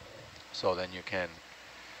 So then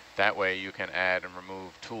that way you can add and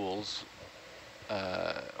remove tools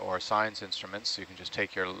or science instruments. So you can just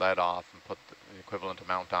take your lead off and put the equivalent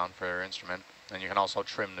amount on for your instrument. And you can also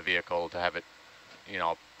trim the vehicle to have it,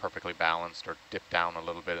 perfectly balanced, or dip down a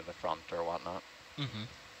little bit in the front or whatnot.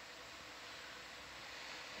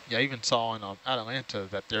 Yeah, I even saw in Atlanta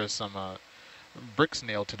that there's some bricks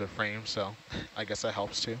nailed to the frame, so I guess that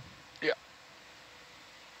helps too. Yeah.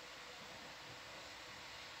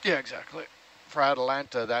 Yeah, exactly. For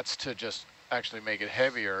Atlanta, that's to just actually make it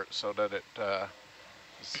heavier so that it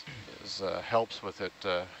helps with it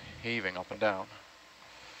heaving up and down.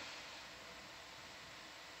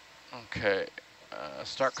 Okay,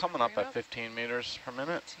 start coming up at 15 meters per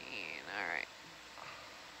minute. 15, all right.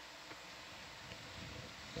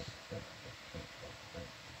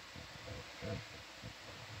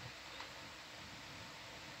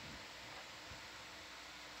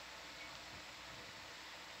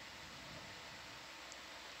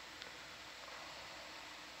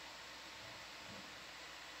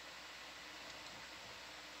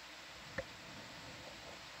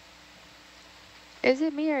 Is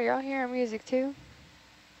it me, or y'all hearing music too?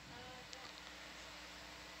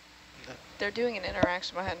 They're doing an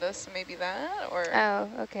interaction behind us, so maybe that, or... Oh,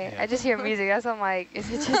 okay. Yeah. I just hear music. That's why I'm like, is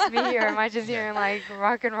it just me, or am I just hearing like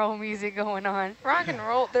rock and roll music going on? Rock and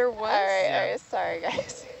roll, there was... All right, sorry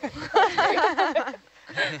guys.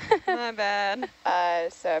 My bad.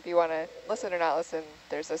 So if you want to listen or not listen,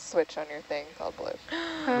 there's a switch on your thing called blue.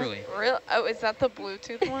 Really? Real? Oh, is that the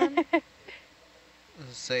Bluetooth one? Does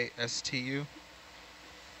it say STU?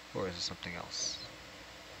 Or is it something else?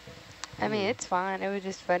 I mean, it's fine. It was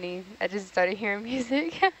just funny. I just started hearing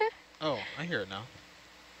music. Oh, I hear it now.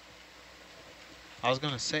 I was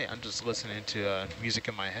going to say, I'm just listening to music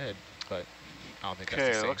in my head, but I don't think that's the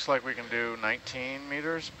Okay, same. it looks like we can do 19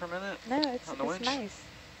 meters per minute No, it's on the winch. nice.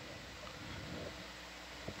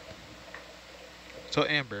 So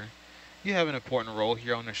Amber, you have an important role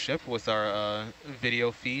here on the ship with our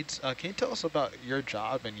video feeds. Can you tell us about your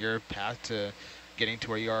job and your path to getting to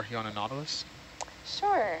where you are here on the Nautilus?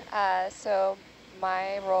 Sure. So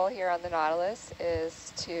my role here on the Nautilus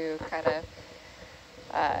is to kind of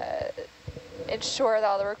ensure that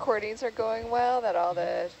all the recordings are going well, that all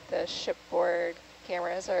the shipboard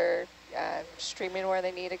cameras are streaming where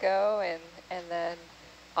they need to go, and then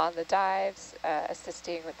on the dives,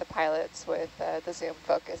 assisting with the pilots with the zoom,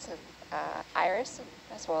 focus, and iris,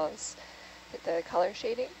 as well as the color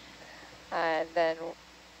shading. And then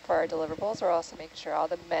for our deliverables, we're also making sure all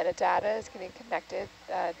the metadata is getting connected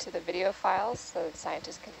to the video files so that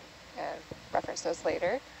scientists can reference those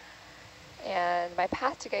later. And my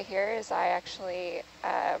path to get here is I actually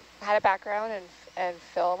had a background in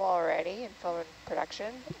film already, in film and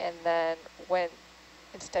production, and then went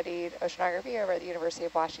and studied oceanography over at the University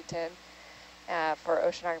of Washington for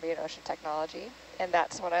oceanography and ocean technology. And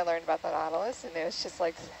that's when I learned about the Nautilus, and it was just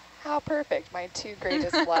like, how perfect, my 2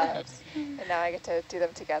 greatest loves. And now I get to do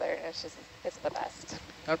them together, and it's the best.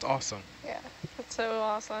 That's awesome. Yeah. That's so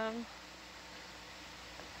awesome.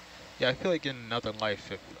 Yeah, I feel like in another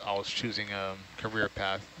life, if I was choosing a career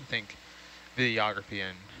path, I think videography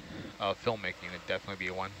and filmmaking would definitely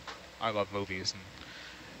be one. I love movies, and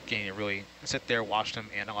getting to really sit there, watch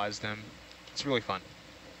them, analyze them. It's really fun.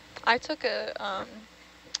 I took a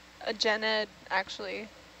gen ed, actually,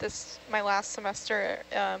 my last semester,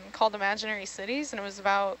 called Imaginary Cities, and it was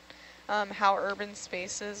about how urban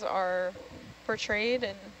spaces are portrayed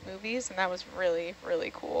in movies, and that was really,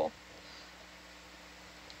 really cool.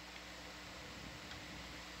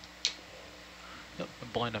 Yep.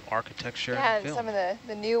 blend of architecture Yeah, and and film. some of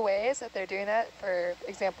the new ways that they're doing that, for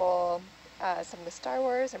example, some of the Star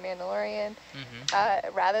Wars or Mandalorian,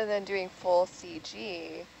 rather than doing full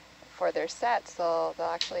CG for their sets, they'll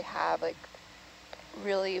actually have like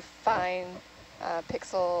really fine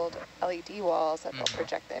pixeled LED walls that they'll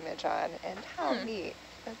project the image on, and how neat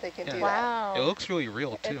that they can do that. Wow. It looks really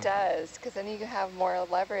real too. It does, because then you can have more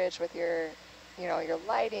leverage with your, you know, your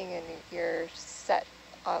lighting and your set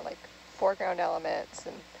on like foreground elements,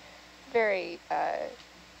 and very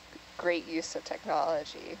great use of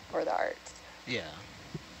technology for the arts. Yeah.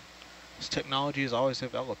 This technology is always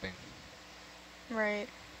developing. Right.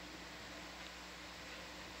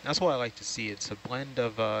 That's what I like to see. It's a blend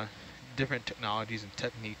of different technologies and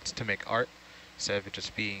techniques to make art, instead of it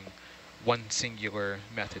just being one singular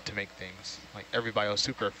method to make things. Like, everybody was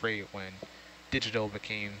super afraid when digital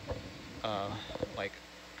became like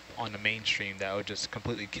on the mainstream, that would just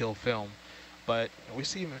completely kill film. But we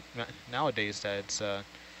see nowadays that it's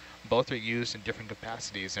both are used in different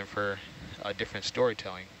capacities and for different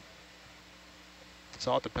storytelling.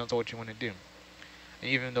 So it all depends on what you want to do.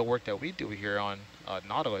 And even the work that we do here on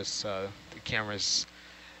Nautilus, the cameras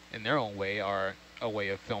in their own way are a way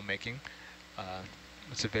of filmmaking.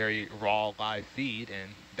 It's a very raw live feed,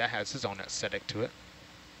 and that has its own aesthetic to it.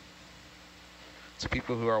 So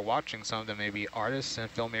people who are watching, some of them may be artists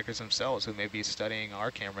and filmmakers themselves who may be studying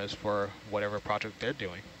our cameras for whatever project they're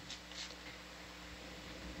doing.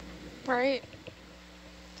 Right.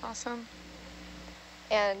 Awesome.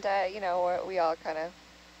 And, you know, we all kind of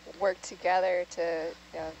work together to,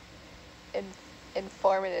 you know,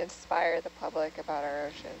 inform and inspire the public about our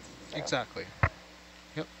oceans. So. Exactly.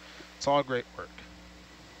 Yep. It's all great work.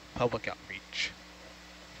 Public outreach.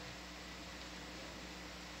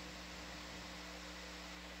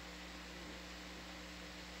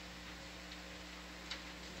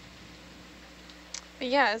 But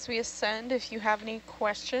yeah, as we ascend, if you have any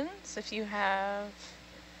questions, if you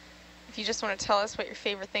just want to tell us what your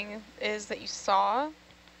favorite thing is that you saw,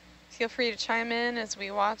 feel free to chime in as we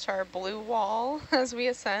watch our blue wall as we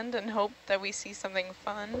ascend, and hope that we see something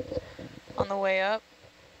fun on the way up.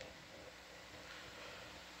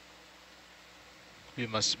 We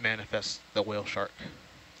must manifest the whale shark.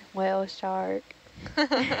 Whale shark.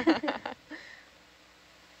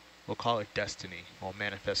 We'll call it destiny. We'll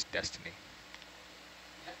manifest destiny.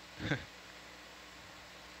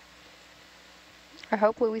 Or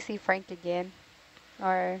hopefully we see Frank again.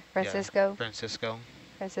 Or Francisco. Yeah, Francisco.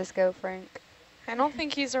 Francisco, Frank. I don't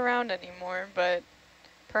think he's around anymore, but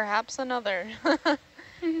perhaps another.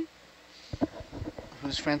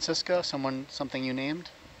 Who's Francisco? Something you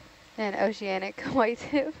named? An oceanic white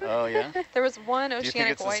tip. Oh, yeah? There was one Do you think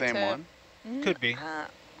oceanic it's the white same tip. one? Could be.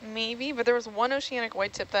 Maybe, but there was one oceanic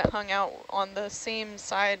white tip that hung out on the same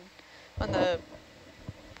side, on the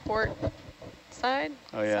port side.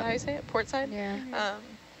 Oh, Is yeah. that how you say it? Port side? Yeah.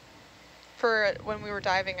 For when we were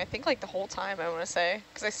diving, I think like the whole time, I want to say,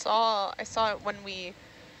 because I saw it when we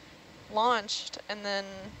launched, and then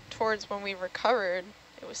towards when we recovered,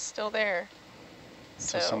 it was still there.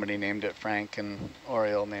 So somebody named it Frank, and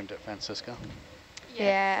Oriole named it Francisco?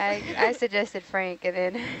 Yeah, I suggested Frank, and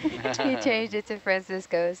then he changed it to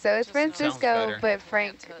Francisco. So it's Francisco, but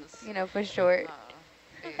Frank, you know, for short.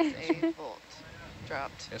 Phase A volt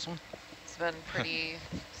dropped. This one? It's been pretty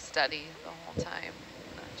steady the whole time,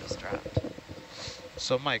 and then it just dropped.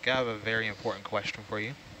 So Mike, I have a very important question for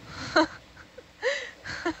you.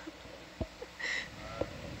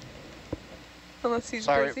 Unless he's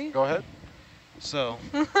Sorry, busy. go ahead. So,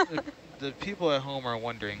 the people at home are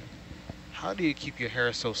wondering, how do you keep your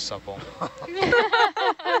hair so supple?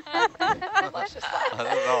 Let's just laugh. I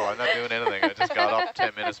don't know. I'm not doing anything. I just got up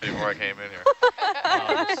 10 minutes before I came in here.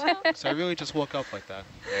 So I really just woke up like that.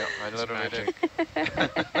 Yeah, I It's literally magic. did.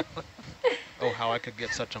 Oh, how I could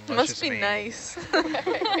get such a It luscious must be mane. nice.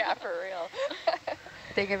 Yeah, for real.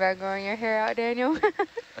 Thinking about growing your hair out, Daniel?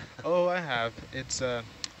 Oh, I have. It's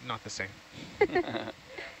not the same. It's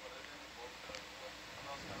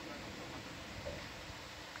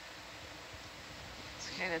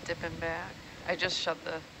kind of dipping back. I just shut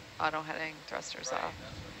the auto heading thrusters off.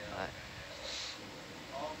 But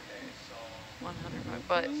 100,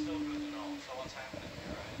 but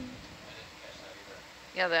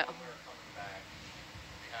yeah, that.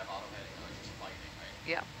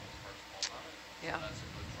 Yeah. Yeah.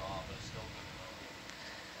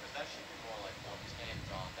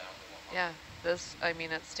 Yeah, this, I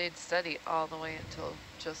mean, it stayed steady all the way until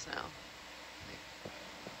just now.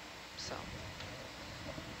 So.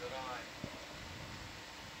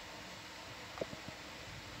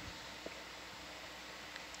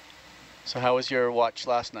 So how was your watch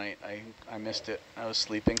last night? I missed it. I was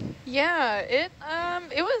sleeping. Yeah, it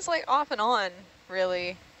was like off and on,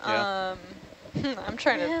 really. Yeah. I'm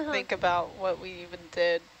trying to think about what we even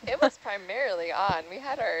did. It was primarily on. We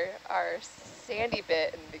had our sandy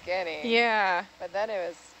bit in the beginning. Yeah. But then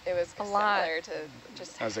it was a lot similar to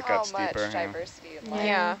just As it how got steeper, much diversity in life.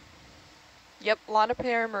 Yeah. Yep, a lot of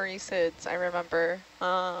paramecids, I remember.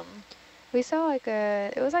 We saw like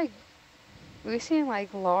we seen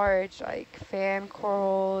like large like fan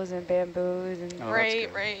corals and bamboos and Oh, right.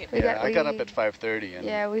 I got up at 5:30 and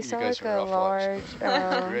yeah, we you saw guys like were a off large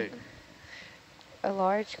watch. Great. a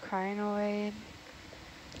large crinoid.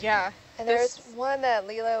 Yeah. And there's one that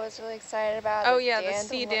Lila was really excited about. Oh yeah, the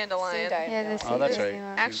sea dandelion. Yeah, the sea that's right.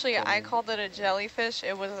 dandelion. Actually, I called it a jellyfish.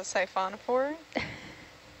 It was a siphonophore.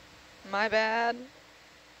 My bad.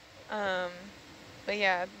 But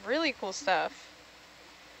yeah, really cool stuff.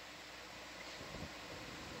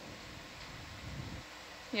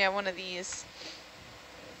 Yeah, one of these.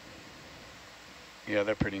 Yeah,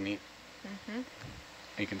 they're pretty neat. Mm-hmm.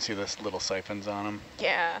 You can see this little siphons on them.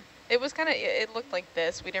 Yeah, it was kind of, it looked like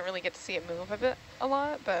this. We didn't really get to see it move a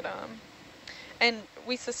lot, but, and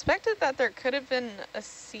we suspected that there could have been a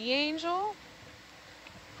sea angel.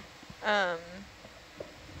 Oh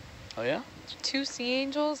yeah? 2 sea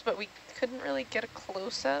angels, but we couldn't really get a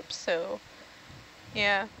close-up, so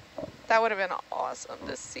yeah, that would have been awesome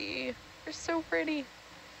to see. They're so pretty.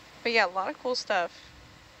 But yeah, a lot of cool stuff.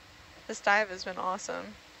 This dive has been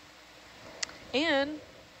awesome. And,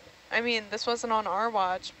 I mean, this wasn't on our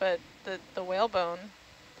watch, but the whalebone,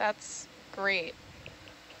 that's great.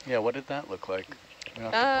 Yeah, what did that look like? We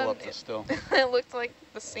have to pull up the still. It looked like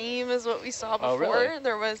the same as what we saw before. Oh, really?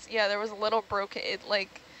 There was a little broken,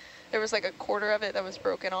 there was like a quarter of it that was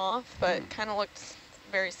broken off, but kind of looked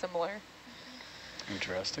very similar.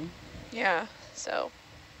 Interesting. Yeah, so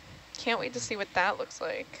can't wait to see what that looks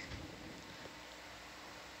like.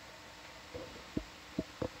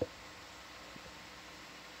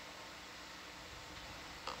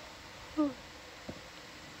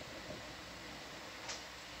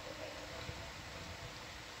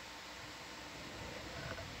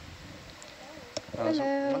 I was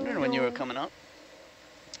wondering when you were coming up.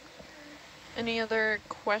 Any other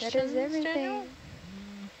questions, That is Daniel?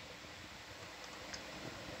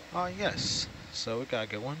 everything. Yes. So we got a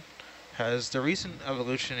good one. Has the recent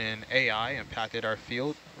evolution in AI impacted our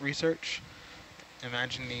field research?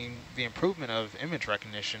 Imagining the improvement of image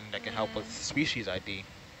recognition that can help with species ID.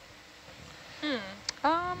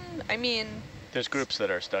 I mean, There's groups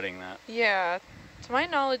that are studying that. yeah, to my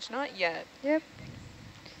knowledge, not yet. Yep.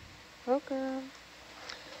 Welcome.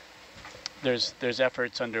 There's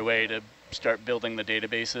efforts underway to start building the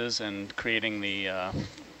databases and creating the,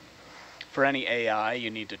 for any AI, you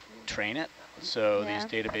need to train it. So Yeah. these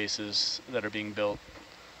databases that are being built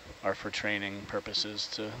are for training purposes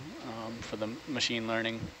to, for the machine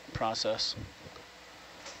learning process.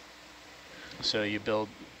 So you build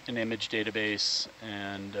an image database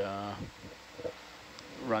and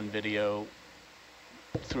run video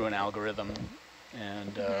through an algorithm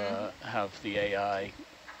and have the AI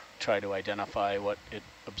try to identify what it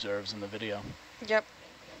observes in the video. Yep.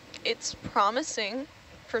 It's promising,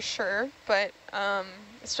 for sure, but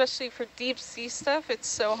especially for deep sea stuff, it's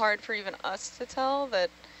so hard for even us to tell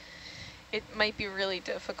that it might be really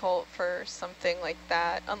difficult for something like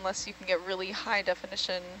that unless you can get really high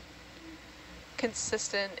definition,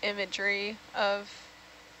 consistent imagery of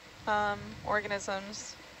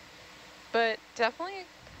organisms. But definitely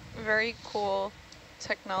very cool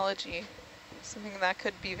technology, something that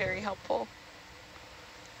could be very helpful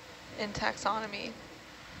in taxonomy.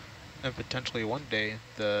 And potentially one day,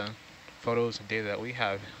 the photos and data that we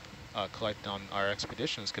have collected on our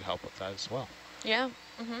expeditions could help with that as well. Yeah.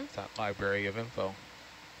 That library of info.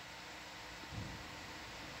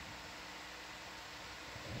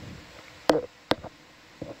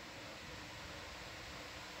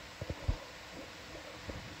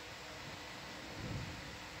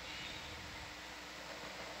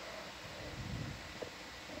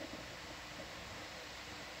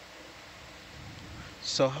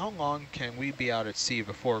 So how long can we be out at sea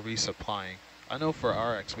before resupplying? I know for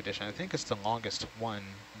our expedition, I think it's the longest one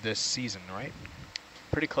this season, right?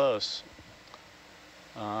 Pretty close.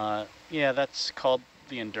 Yeah, that's called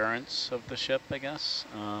the endurance of the ship, I guess,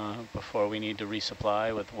 before we need to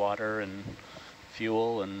resupply with water and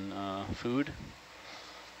fuel and food.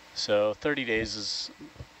 So 30 days is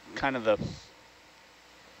kind of the,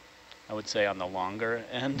 I would say, on the longer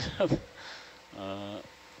end of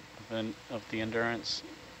the endurance,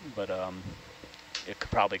 but it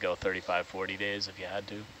could probably go 35, 40 days if you had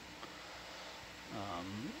to.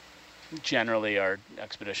 Generally, our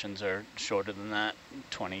expeditions are shorter than that,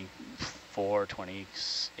 24,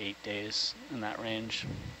 28 days in that range.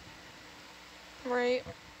 Right.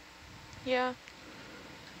 Yeah.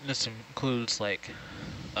 This includes like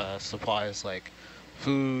supplies like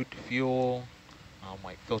food, fuel,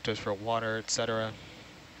 like filters for water, etc.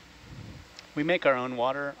 We make our own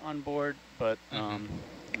water on board, but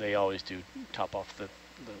they always do top off the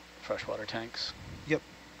freshwater tanks. Yep.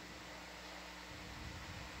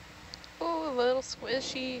 Oh, a little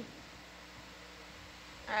squishy.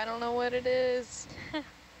 I don't know what it is.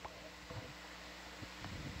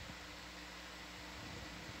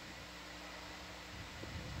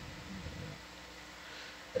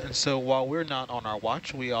 And so while we're not on our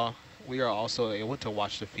watch, we are also able to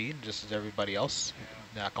watch the feed just as everybody else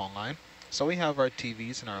back online. So we have our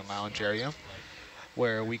TVs in our lounge area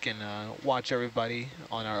where we can watch everybody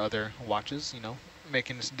on our other watches, you know,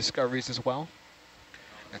 making discoveries as well.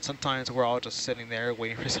 And sometimes we're all just sitting there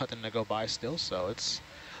waiting for something to go by still, so it's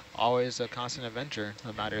always a constant adventure,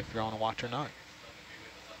 no matter if you're on a watch or not.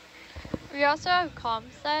 We also have comm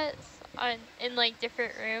sets in like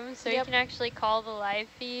different rooms, so you can actually call the live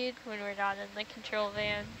feed when we're not in the control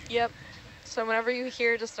van. Yep. So whenever you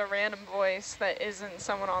hear just a random voice that isn't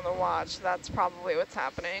someone on the watch, that's probably what's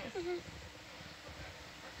happening.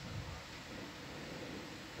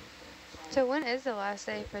 So when is the last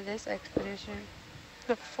day for this expedition?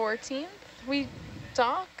 The 14th? We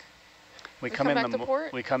dock? We come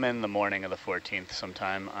in the morning of the 14th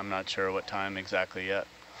sometime. I'm not sure what time exactly yet.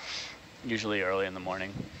 Usually early in the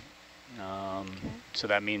morning. So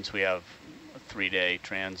that means we have a 3-day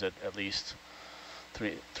transit, at least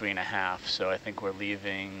three and a half. So I think we're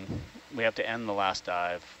leaving. We have to end the last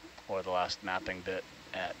dive or the last mapping bit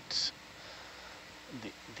at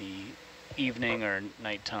the evening or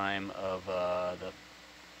nighttime of the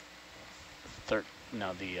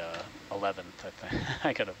 11th. I think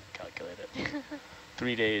I gotta calculate it.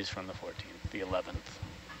 3 days from the 14th, the 11th.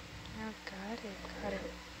 Oh, got it.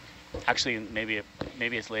 Actually, maybe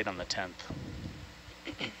it's late on the 10th.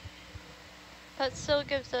 That still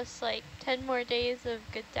gives us like 10 more days of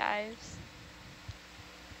good dives.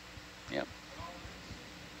 Yep.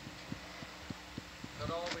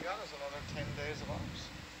 That all we got is another 10 days of ours.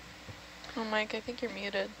 Oh, Mike, I think you're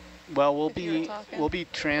muted. Well, we'll be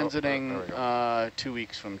transiting 2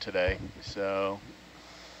 weeks from today, so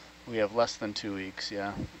we have less than 2 weeks.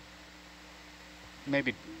 Yeah.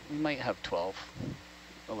 Maybe we might have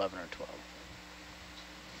 11 or 12.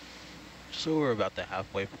 So we're about the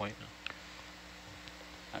halfway point now.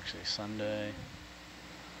 Actually, Sunday,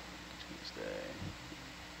 Tuesday.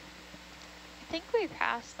 I think we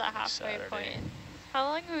passed the halfway Saturday. point. How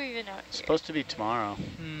long have we been out It's here? supposed to be tomorrow.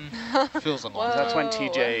 Feels a long. That's when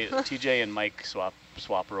TJ and Mike swap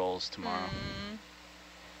roles tomorrow.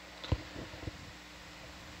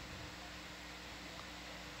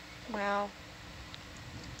 Wow.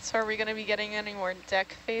 So are we going to be getting any more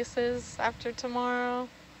deck faces after tomorrow?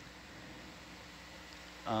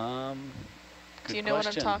 Do you know what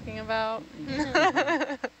I'm talking about?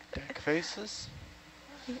 Deck faces?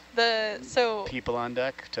 People on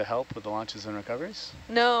deck to help with the launches and recoveries?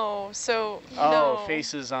 No,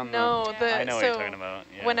 faces on no, I know what you're talking about.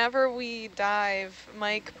 Yeah. Whenever we dive,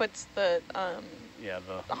 Mike puts the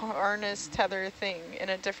the harness tether thing in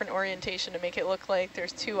a different orientation to make it look like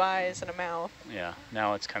there's 2 eyes and a mouth. Yeah,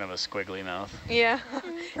 now it's kind of a squiggly mouth. Yeah.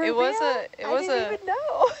 It was I didn't even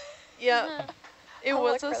know. Yeah. It I'll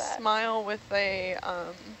was look a for that. smile with a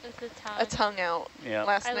tongue out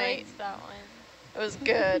last I night. liked that one. It was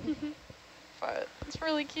good. But it's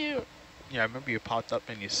really cute. Yeah, I remember you popped up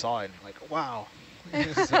and you saw it and like, wow,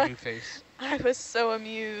 this is a new face. I was so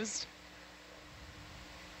amused.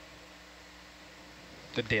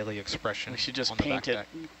 The daily expression. We should just on the paint back it. deck.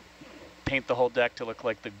 Paint the whole deck to look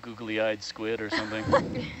like the googly-eyed squid or something.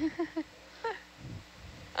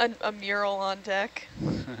 A mural on deck.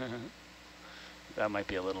 That might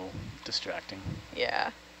be a little distracting.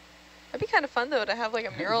 Yeah. It'd be kind of fun, though, to have like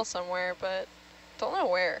a mural somewhere, but don't know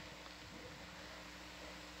where.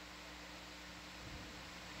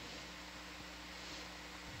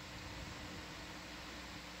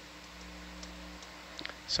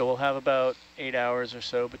 So we'll have about 8 hours or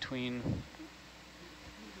so between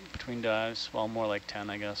dives. Well, more like 10,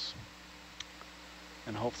 I guess.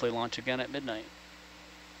 And hopefully launch again at midnight.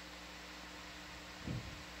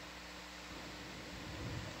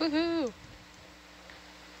 Woohoo!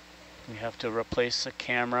 We have to replace a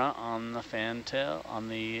camera on the fantail, on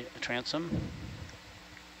the transom.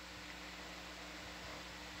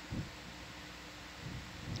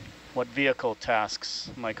 What vehicle tasks,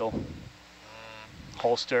 Michael?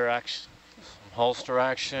 Holster action? holster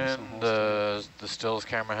action, Some holster. the stills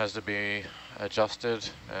camera has to be adjusted,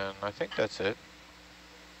 and I think that's it.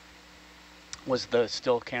 Was the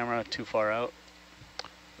still camera too far out?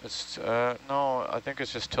 It's no, I think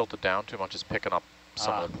it's just tilted down too much. It's picking up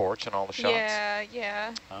some of the porch and all the shots. Yeah,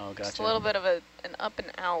 yeah. Oh, gotcha. Just a little bit of an up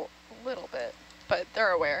and out, a little bit, but they're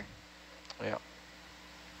aware. Yeah.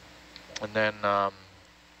 And then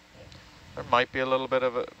there might be a little bit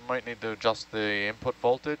of a, might need to adjust the input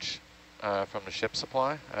voltage from the ship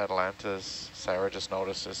supply. Atlantis, Sarah just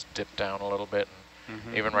noticed this dip down a little bit.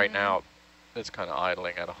 And even right now, it's kind of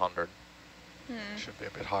idling at 100. Should be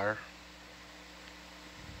a bit higher.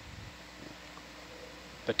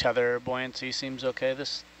 The tether buoyancy seems okay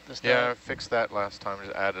this Yeah, I day? fixed that last time,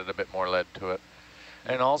 just added a bit more lead to it.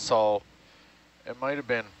 And also, it might have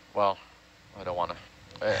been, well, I don't want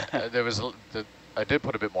to, there was, I did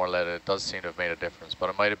put a bit more lead, it does seem to have made a difference, but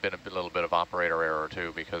it might have been a little bit of operator error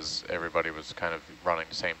too, because everybody was kind of running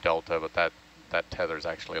the same delta, but that tether is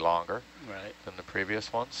actually longer than the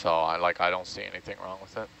previous one, so I don't see anything wrong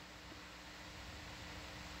with it.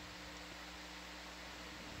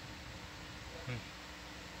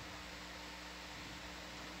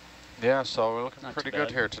 Yeah, so we're looking pretty good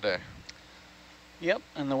here today. Yep,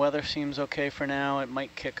 and the weather seems okay for now. It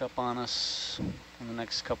might kick up on us in the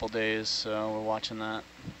next couple days, so we're watching that.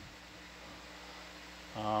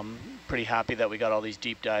 Pretty happy that we got all these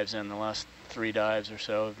deep dives in. The last 3 dives or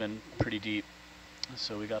so have been pretty deep,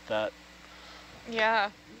 so we got that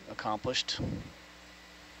accomplished.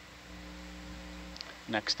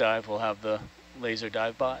 Next dive, we'll have the laser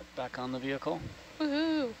dive bot back on the vehicle.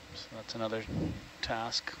 Woohoo! So that's another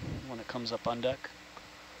task when it comes up on deck.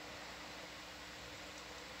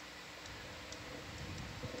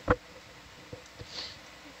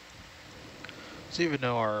 So even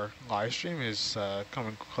though our live stream is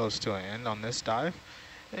coming close to an end on this dive,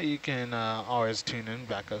 you can always tune in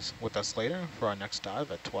with us later for our next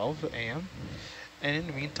dive at 12 a.m. And in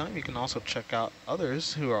the meantime, you can also check out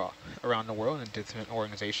others who are around the world in different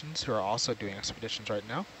organizations who are also doing expeditions right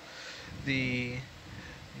now. The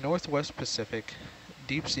Northwest Pacific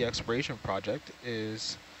Deep Sea Exploration Project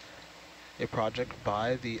is a project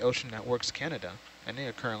by the Ocean Networks Canada, and they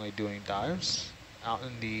are currently doing dives out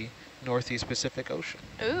in the Northeast Pacific Ocean.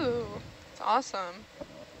 Ooh, it's awesome.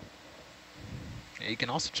 And you can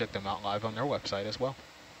also check them out live on their website as well.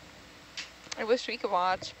 I wish we could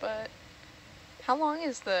watch, but how long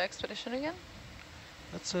is the expedition again?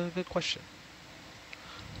 That's a good question.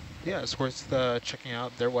 Yeah, it's worth checking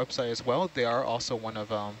out their website as well. They are also one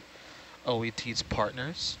of OET's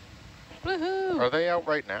partners. Woohoo! Are they out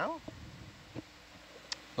right now?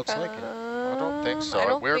 Looks like it. I don't think so. I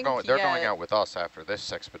don't think They're yet. going out with us after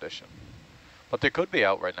this expedition. But they could be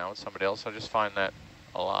out right now with somebody else. I just find that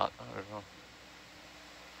a lot. I don't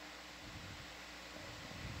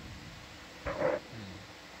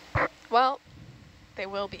know. Well, they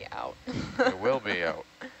will be out. They will be out,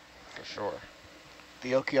 for sure.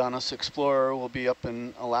 The Okeanos Explorer will be up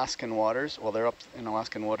in Alaskan waters. Well, they're up in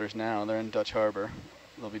Alaskan waters now. They're in Dutch Harbor.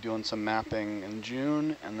 They'll be doing some mapping in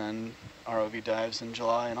June, and then ROV dives in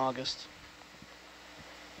July and August.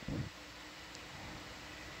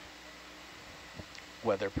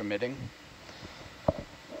 Weather permitting.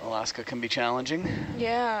 Alaska can be challenging.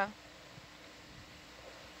 Yeah.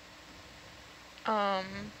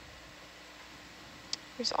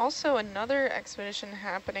 There's also another expedition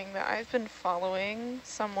happening that I've been following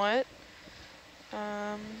somewhat.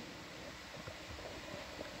 I'm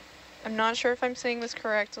not sure if I'm saying this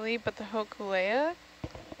correctly, but the Hokulea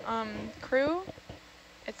crew,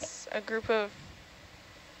 it's a group of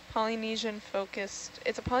Polynesian-focused,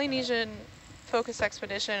 it's a Polynesian-focused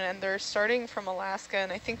expedition, and they're starting from Alaska,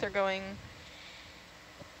 and I think they're going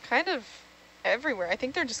kind of everywhere. I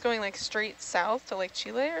think they're just going like straight south to like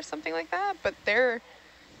Chile or something like that, but they're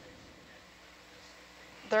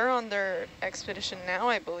on their expedition now,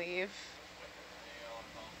 I believe.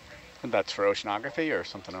 And that's for oceanography or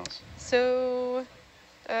something else? So,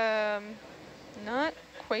 not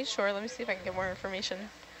quite sure. Let me see if I can get more information.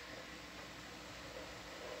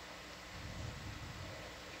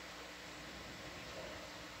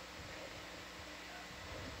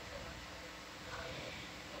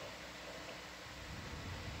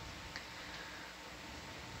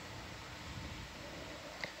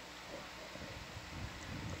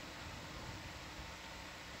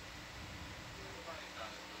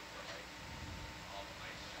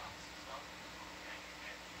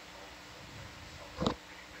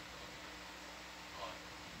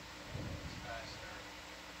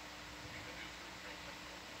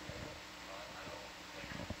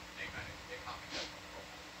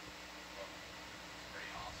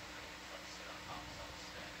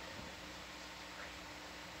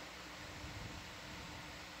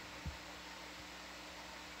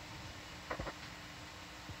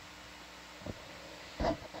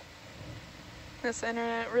 This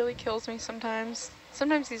internet really kills me sometimes.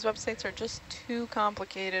 Sometimes these websites are just too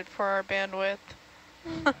complicated for our bandwidth.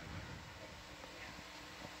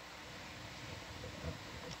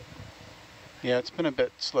 Yeah, it's been a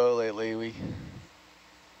bit slow lately. We were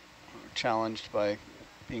challenged by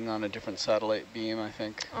being on a different satellite beam, I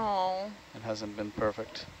think. Oh. It hasn't been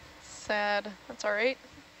perfect. Sad. That's all right.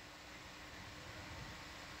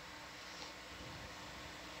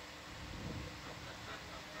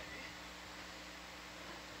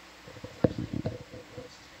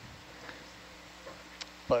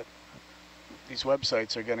 But these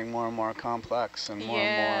websites are getting more and more complex and more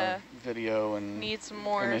and more video and needs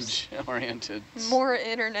more image oriented. More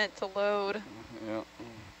internet to load. Yeah.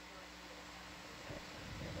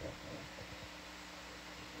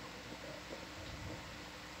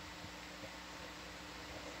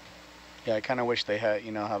 Yeah, I kind of wish they had,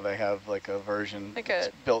 you know, how they have like a version like a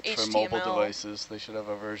built HTML. for mobile devices. They should have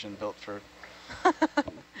a version built for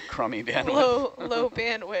crummy bandwidth. Low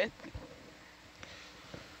bandwidth.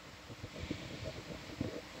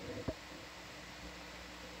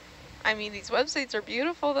 I mean, these websites are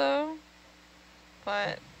beautiful though,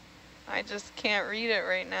 but I just can't read it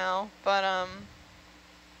right now. But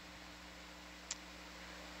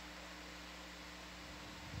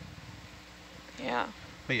yeah.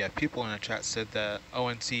 But yeah, people in the chat said that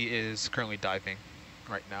ONC is currently diving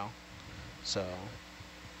right now. So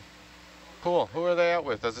cool. Who are they out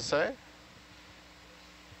with? Does it say?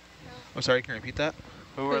 I'm sorry, can you repeat that?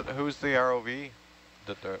 Who's the ROV?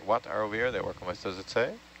 What ROV are they working with? Does it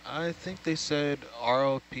say? I think they said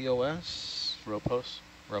ROPOS. Ropos.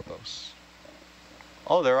 Ropos.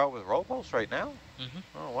 Oh, they're out with Ropos right now? Mm-hmm.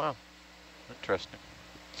 Oh, wow. Interesting.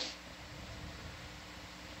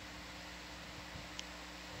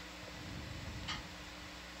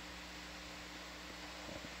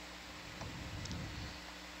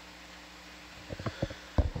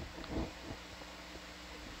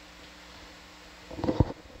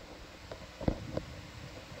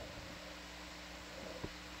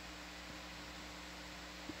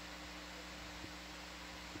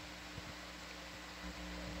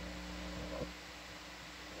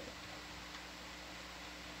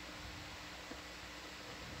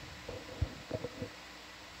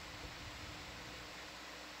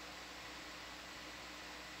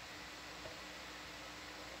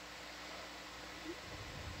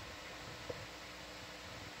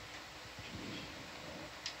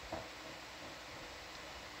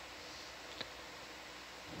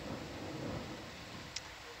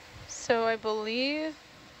 So I believe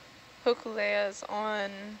Hokulea is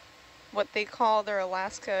on what they call their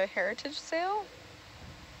Alaska Heritage Sale.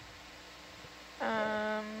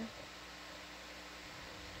 Man,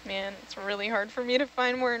 it's really hard for me to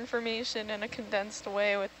find more information in a condensed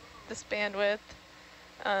way with this bandwidth.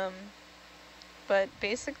 But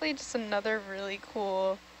basically just another really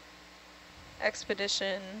cool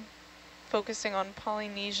expedition focusing on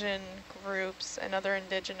Polynesian groups and other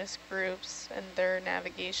indigenous groups and their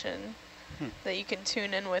navigation that you can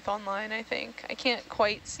tune in with online, I think. I can't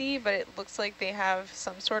quite see, but it looks like they have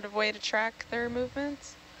some sort of way to track their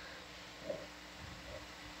movements.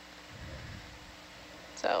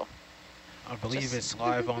 So. I believe it's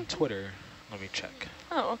live on Twitter. Let me check.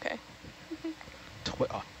 Oh, okay.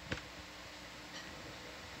 Twitter.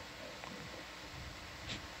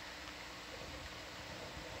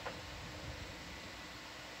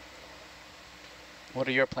 What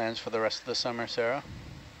are your plans for the rest of the summer, Sarah?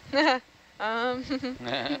 I'm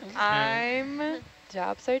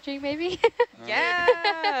job searching, maybe.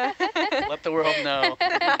 yeah. Let the world know.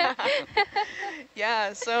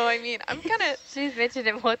 Yeah. So I mean, I'm kind of. She's mentioned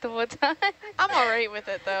it multiple times. I'm all right with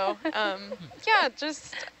it though. Yeah.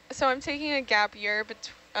 Just so I'm taking a gap year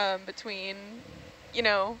between, you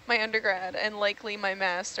know, my undergrad and likely my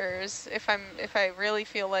master's. If I really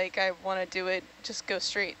feel like I want to do it, just go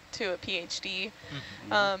straight to a PhD.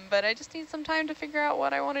 Mm-hmm. But I just need some time to figure out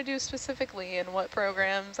what I want to do specifically and what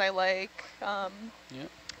programs I like.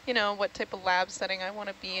 You know, what type of lab setting I want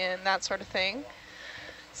to be in, that sort of thing.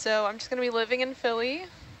 So I'm just going to be living in Philly,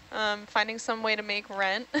 finding some way to make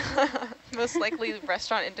rent. Most likely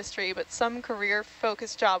restaurant industry, but some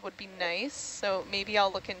career-focused job would be nice. So maybe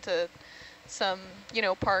I'll look into some, you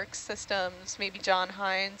know, park systems. Maybe John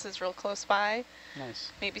Hines is real close by.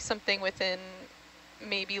 Nice. Maybe something within,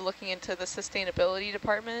 maybe looking into the sustainability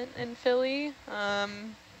department in Philly.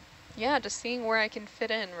 Yeah, just seeing where I can fit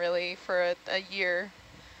in really for a year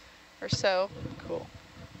or so. Cool.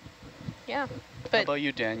 Yeah. But how about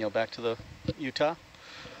you, Daniel? Back to the Utah?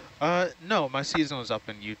 No, my season was up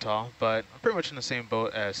in Utah, but I'm pretty much in the same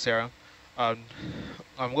boat as Sarah. I'm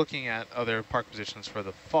looking at other park positions for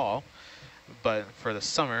the fall, But for the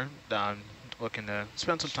summer, I'm looking to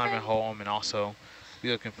spend some time at home and also be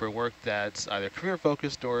looking for work that's either career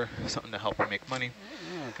focused or something to help me make money.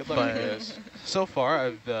 Oh, good luck, But guys. so far,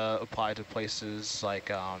 I've applied to places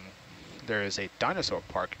like there is a dinosaur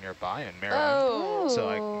park nearby in Maryland. Oh. So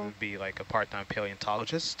I could be like a part-time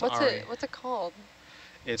paleontologist. What's it called?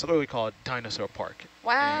 It's literally called Dinosaur Park.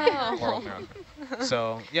 Wow. In Laurel, Maryland.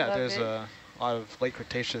 So yeah, Love there's it. a lot of late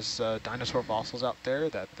Cretaceous dinosaur fossils out there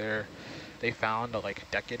that they found like a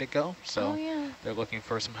decade ago. So Oh, yeah. they're looking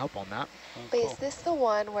for some help on that. Oh, Wait, cool. is this the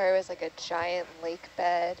one where it was like a giant lake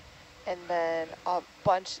bed and then a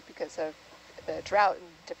bunch, because of the drought in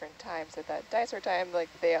different times at that dinosaur time, like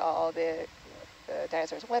the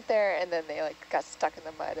dinosaurs went there and then they like got stuck in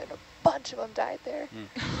the mud and a bunch of them died there.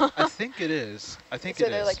 I think it is. I think So it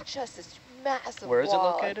they're is. like just this massive Where is it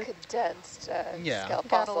wall located? of condensed Yeah. scaled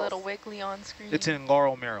Got a fossils. little wiggly on screen. It's in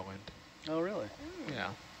Laurel, Maryland. Oh, really? Yeah.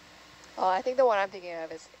 Oh, I think the one I'm thinking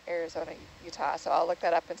of is Arizona, Utah, so I'll look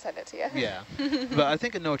that up and send it to you. Yeah. But I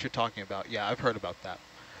think I know what you're talking about. Yeah, I've heard about that.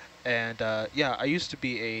 And yeah, I used to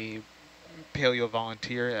be a paleo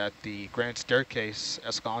volunteer at the Grand Staircase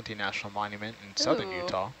Escalante National Monument in southern Ooh.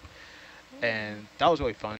 Utah. And that was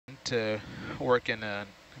really fun to work in a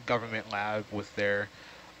government lab with their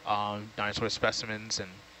dinosaur specimens. And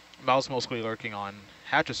I was mostly working on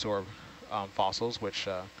hadrosaur fossils, which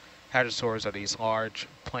hadrosaurs are these large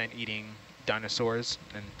plant-eating dinosaurs.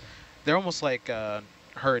 And they're almost like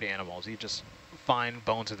herd animals. You just find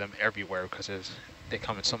bones of them everywhere because they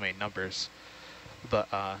come in so many numbers. But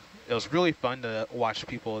it was really fun to watch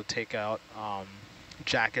people take out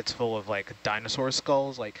jackets full of like dinosaur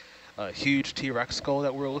skulls, like a huge T-Rex skull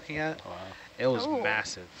that we were looking at. Wow. It was Oh.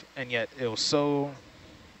 massive, and yet it was so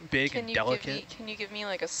big and delicate. Can you give me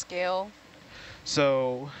like a scale,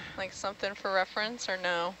 So like something for reference, or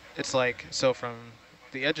no? it's like, so from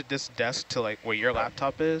the edge of this desk to like where your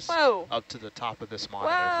laptop is, Whoa. up to the top of this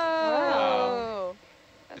monitor. Whoa.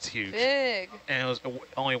 It's huge. Big. And it was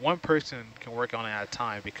only one person can work on it at a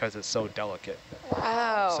time because it's so delicate.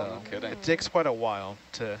 Wow. So kidding. it takes quite a while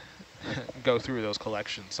to go through those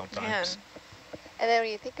collections Man. sometimes. And then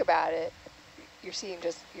when you think about it, you're seeing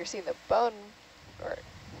the bone, or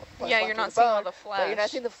what's Yeah, left you're of not the seeing all bone, the but you're not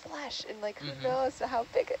flesh. seeing the flesh, and like who Mhm. knows how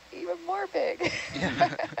big, even more big.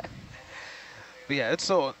 Yeah. But yeah,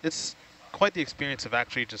 it's quite the experience of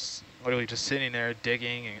actually just literally just sitting there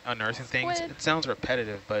digging and unearthing things. Squid. It sounds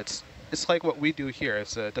repetitive, but it's like what we do here.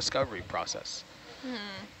 It's a discovery process.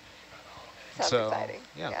 Sounds So, exciting.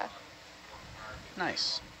 yeah.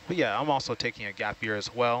 Nice. But yeah, I'm also taking a gap year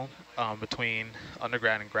as well between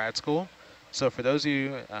undergrad and grad school. So for those of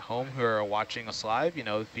you at home who are watching us live, you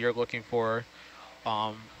know, if you're looking for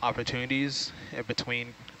opportunities in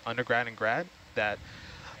between undergrad and grad that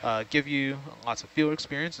give you lots of field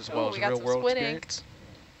experience as well Ooh, as we got real some world squid ink. experience,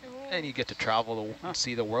 and you get to travel to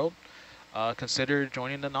see the world, consider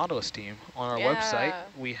joining the Nautilus team. On our website, Yeah.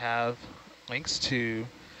 we have links to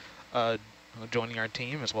joining our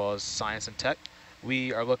team as well as science and tech.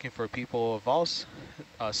 We are looking for people of all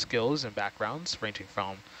skills and backgrounds, ranging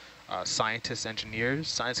from scientists, engineers,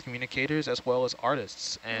 science communicators, as well as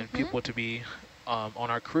artists, and people to be on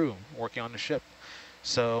our crew working on the ship.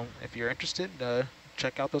 So if you're interested,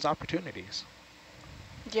 check out those opportunities.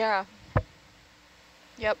 Yeah.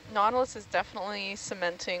 Yep, Nautilus is definitely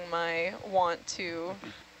cementing my want to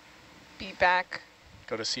be back.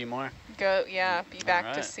 Go to see more. Be back to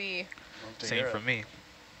Alright. sea. Love to Same hear for it. me.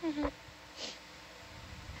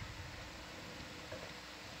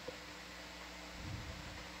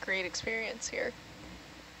 Great experience here.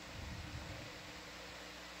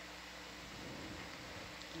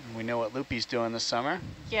 We know what Loopy's doing this summer.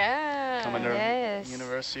 Yeah. Coming to Yes.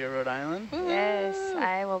 University of Rhode Island. Yes,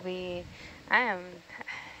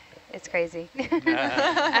 it's crazy.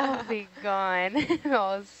 I'll be gone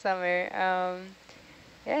all summer.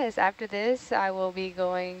 Yes, after this, I will be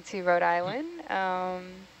going to Rhode Island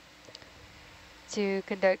to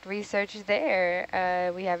conduct research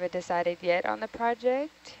there. We haven't decided yet on the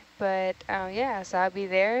project, but yeah, so I'll be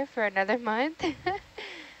there for another month.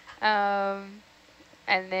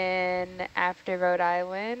 And then after Rhode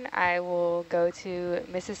Island, I will go to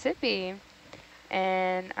Mississippi,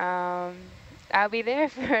 and I'll be there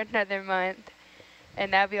for another month.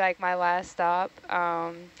 And that'll be like my last stop,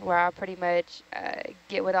 where I'll pretty much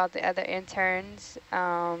get with all the other interns.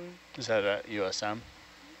 Is that at USM?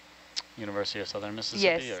 University of Southern Mississippi?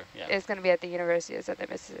 Yes, Or, yeah. it's going to be at the University of Southern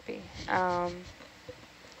Mississippi.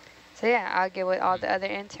 So yeah, I'll get with all the other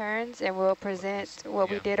interns, and we'll present what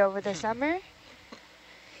we did over the summer.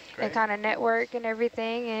 And Great. kind of network and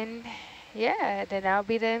everything, and yeah, then that'll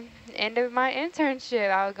be the end of my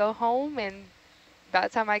internship. I'll go home, and by the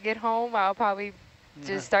time I get home, I'll probably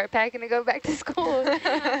just start packing to go back to school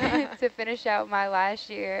to finish out my last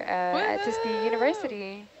year at Tuskegee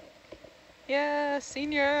University. Yeah,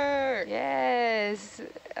 senior. Yes,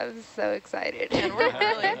 I'm so excited. And we're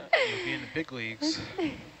really, You'll be in the big leagues.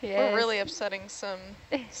 Yes. we're really upsetting some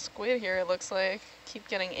squid here, it looks like. Keep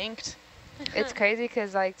getting inked. It's crazy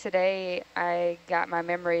because like today I got my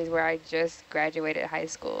memories where I just graduated high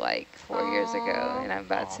school like 4 years ago, and I'm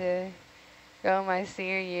about to go my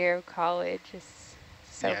senior year of college. It's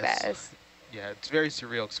so fast. Yeah, it's a very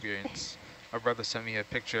surreal experience. My brother sent me a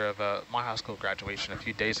picture of my high school graduation a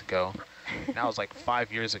few days ago. And that was like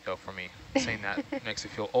 5 years ago for me. Saying that makes me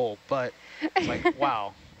feel old, but it's like,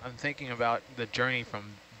 wow, I'm thinking about the journey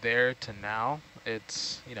from there to now.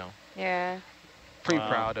 It's, you know, Yeah. pretty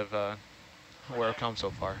proud of where I've come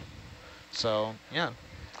so far. So, yeah.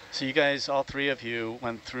 So you guys, all three of you,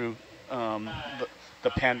 went through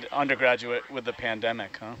the undergraduate with the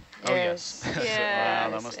pandemic, huh? Oh, yes. Yeah.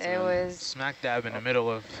 Wow, that must have It been was Smack dab in the middle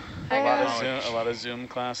of a lot of Zoom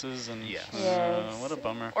classes, and Yes. what a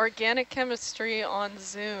bummer. Organic chemistry on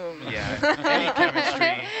Zoom. yeah. Any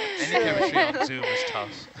chemistry on Zoom is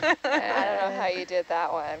tough. I don't know how you did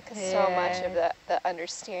that one, because so much of the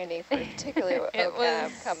understanding, for particularly what It OChem,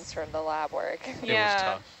 was- comes from the lab work. Yeah, was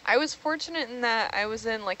tough. I was fortunate in that I was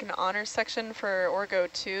in like an honor section for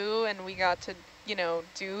Orgo 2, and we got to, you know,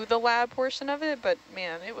 do the lab portion of it. But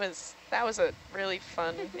man, that was a really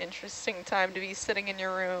fun, interesting time to be sitting in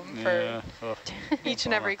your room for each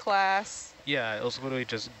and every class. Yeah, it was literally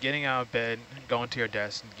just getting out of bed, going to your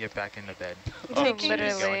desk, and get back into bed. Taking- Didn't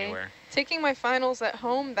go Literally. anywhere. Taking my finals at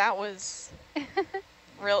home, that was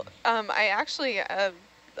real. I actually a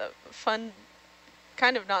fun.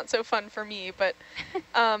 Kind of not so fun for me, but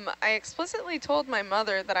I explicitly told my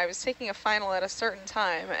mother that I was taking a final at a certain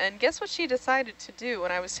time, and guess what she decided to do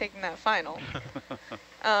when I was taking that final?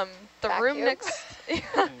 The room Vacuum? next,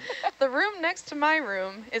 the room next to my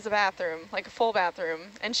room is a bathroom, like a full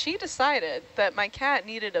bathroom, and she decided that my cat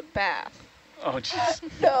needed a bath Oh, jeez.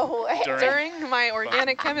 No way. during my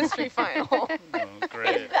organic chemistry final. Oh,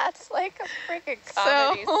 great. That's like a freaking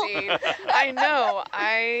comedy scene. I know.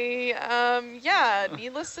 Yeah,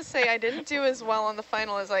 needless to say, I didn't do as well on the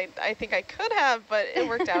final as I think I could have, but it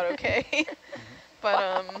worked out okay.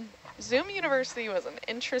 But Zoom University was an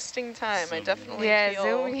interesting time. I definitely feel...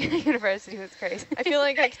 Zoom University was crazy. I feel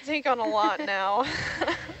like I can take on a lot now.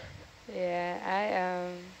 Yeah,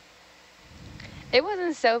 it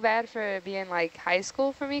wasn't so bad for being like high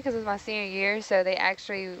school for me because it was my senior year, so they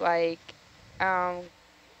actually like,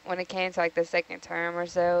 when it came to like the second term or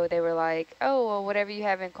so, they were like, oh, well, whatever you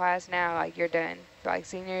have in class now, like you're done for like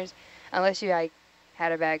seniors, unless you like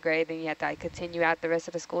had a bad grade, then you have to like continue out the rest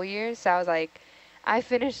of the school year. So I was like, I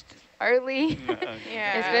finished early,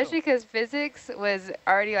 Yeah. especially because physics was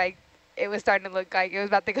already like, it was starting to look like it was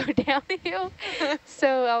about to go downhill.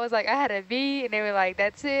 So I was like, I had a B, and they were like,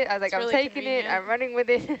 that's it. I was like, It's I'm really taking it, convenient. I'm running with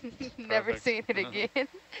it, never Perfect. seeing it again.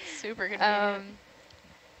 Super convenient.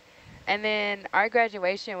 And then our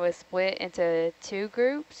graduation was split into 2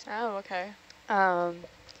 groups, Oh, okay.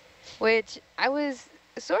 which I was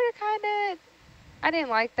sort of kind of, I didn't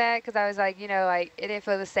like that because I was like, you know, like it didn't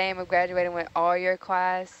feel the same of graduating with all your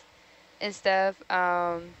class and stuff.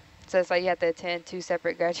 So it's like you have to attend 2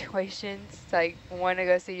 separate graduations. It's like one to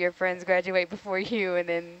go see your friends graduate before you, and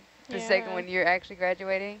then the second Yeah. one you're actually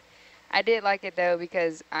graduating. I did like it though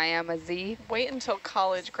because I am a Z. Wait until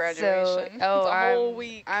college So, graduation. oh, it's a whole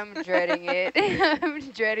week. I'm dreading it. I'm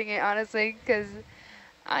dreading it honestly because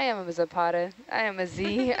I am a Zapata. I am a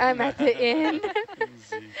Z. I'm at the end.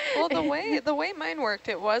 Well, the way mine worked,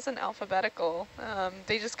 it wasn't alphabetical.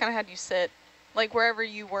 They just kind of had you sit, like wherever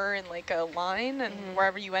you were in like a line, and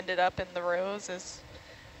wherever you ended up in the rows is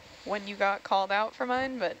when you got called out for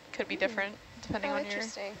mine, but could be different depending on your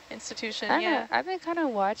Interesting. institution. I know. Yeah. I've been kind of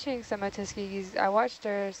watching some of Tuskegee's. I watched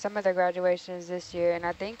some of their graduations this year, and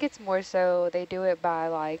I think it's more so they do it by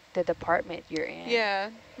like the department you're in.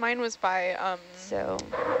 Yeah. Mine was by So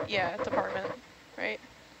yeah, department, right?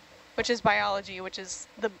 Which is biology, which is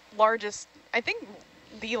the largest, I think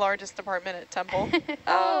the largest department at Temple.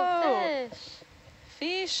 Oh, fish.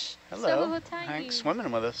 Fish. Hello. So tiny. Hank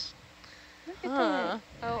swimming with us. Look at Huh.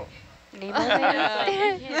 that. Oh. Nemo.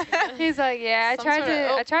 Yeah. He's like, yeah, Some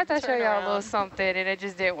sorta- I tried to show turn y'all a little around. something, and it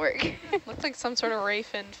just didn't work. Looked like some sort of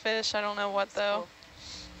ray-finned fish. I don't know what though.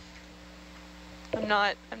 I'm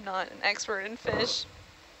not an expert in fish.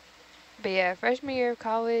 But yeah, freshman year of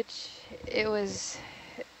college, it was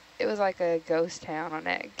like a ghost town on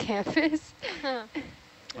that campus.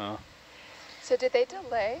 Oh. So did they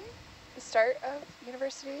delay the start of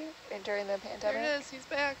university and during the pandemic. There it is. He's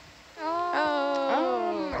back.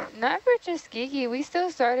 Oh. Not for Tuskegee. We still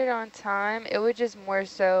started on time. It was just more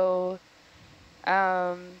so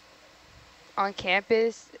on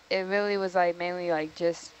campus. It really was like mainly like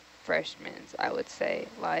just freshmen, I would say.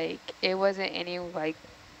 Like it wasn't any like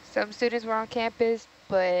some students were on campus,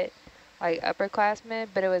 but like upperclassmen,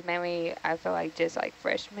 but it was mainly I feel like just like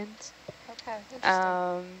freshmen. Okay,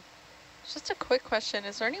 interesting. Just a quick question.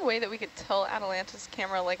 Is there any way that we could tilt Atalanta's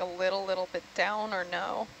camera like a little bit down or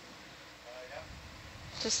no?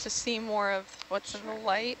 Just to see more of what's in the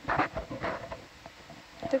light.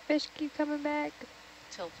 The fish keep coming back.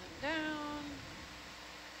 Tilt him down.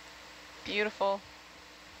 Beautiful.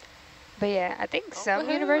 But yeah, I think some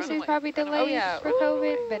woohoo, universities away, probably run away. delayed Oh, yeah. for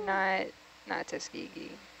COVID, but not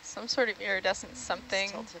Tuskegee. Some sort of iridescent something.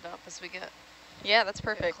 Tilt it up as we get. Yeah, that's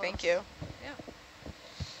perfect. Thank close. you.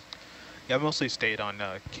 Yeah, I mostly stayed on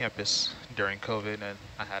campus during COVID, and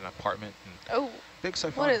I had an apartment. And Oh, big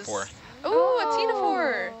what siphonophore. is? Oh, a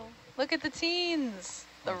ctenophore. Look at the teens.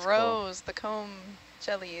 The That's cool. rose, the comb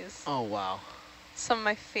jellies. Oh, wow. Some of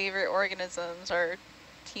my favorite organisms are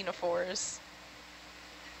ctenophores.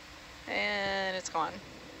 And it's gone.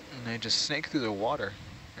 And they just snake through the water.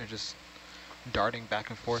 They're just darting back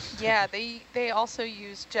and forth. Yeah, they also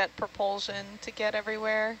use jet propulsion to get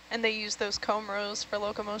everywhere, and they use those comb rows for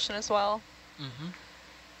locomotion as well. Mm-hmm.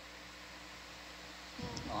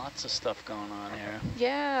 Lots of stuff going on here.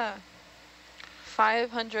 Yeah.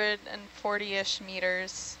 540-ish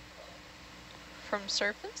meters from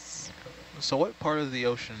surface. So what part of the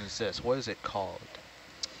ocean is this? What is it called?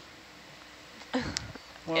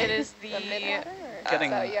 Well, It is The the midwater? Or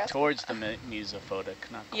getting is that what you asked? towards the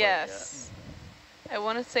mesophotic, not quite yes. I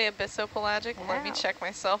want to say abyssopelagic. Let me Wow. check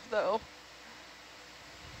myself though.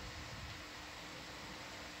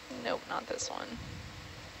 Nope, not this one.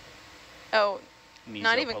 Oh, yet.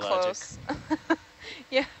 not even Mesopelagic. close.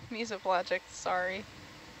 Yeah, mesopelagic. Sorry.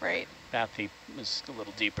 Right. Bathy is a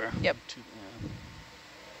little deeper. Yep. Yeah.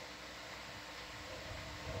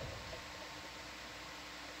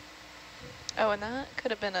 Oh, and that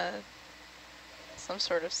could have been some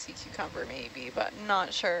sort of sea cucumber maybe, but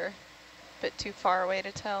not sure. Bit too far away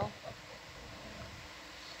to tell.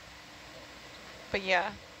 But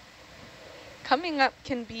yeah, coming up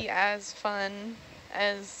can be as fun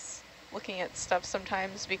as looking at stuff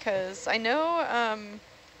sometimes, because I know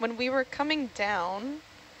when we were coming down,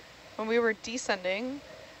 when we were descending,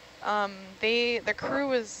 the crew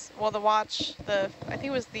was, well, the watch, I think it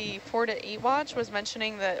was the 4 to 8 watch was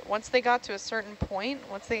mentioning that once they got to a certain point,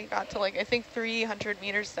 once they got to like, I think 300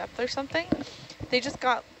 meters depth or something, they just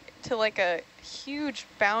got to like a huge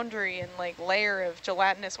boundary and like layer of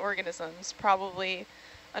gelatinous organisms, probably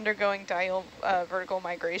undergoing vertical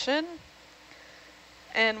migration.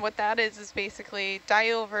 And what that is basically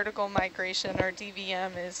vertical migration, or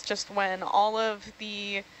DVM, is just when all of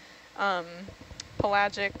the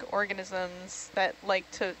pelagic organisms that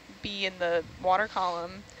like to be in the water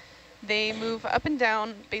column, they move up and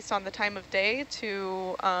down based on the time of day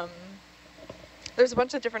to, there's a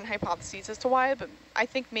bunch of different hypotheses as to why, but I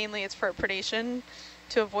think mainly it's for predation,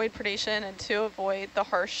 to avoid predation and to avoid the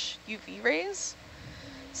harsh UV rays.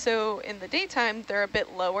 So in the daytime, they're a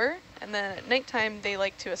bit lower, and then at nighttime, they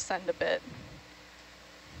like to ascend a bit.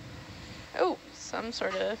 Oh, some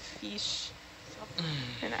sort of fish,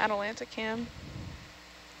 an Atalanta cam.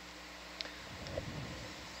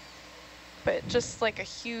 But just like a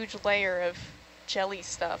huge layer of jelly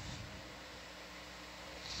stuff,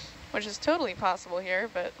 which is totally possible here,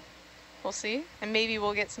 but we'll see. And maybe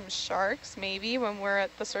we'll get some sharks, maybe, when we're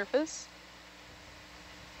at the surface.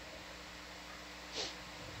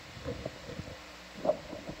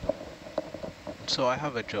 So I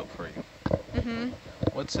have a joke for you. Mm-hmm.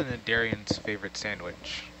 What's an Adarian's favorite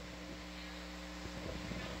sandwich?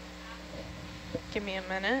 Give me a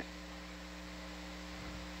minute.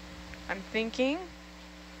 I'm thinking.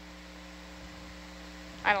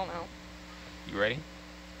 I don't know. You ready?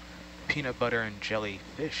 Peanut butter and jelly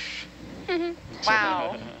fish.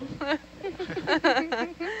 Wow.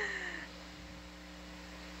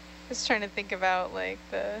 Just trying to think about like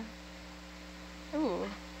the, ooh,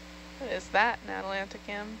 what is that, an Atalanta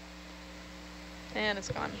cam? And it's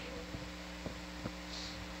gone.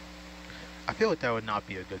 I feel like that would not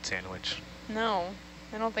be a good sandwich. No,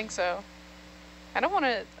 I don't think so. I don't want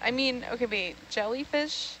to, I mean, okay, wait,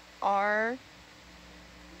 jellyfish are,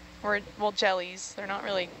 well, jellies, they're not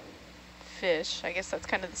really fish. I guess that's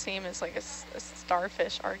kind of the same as like a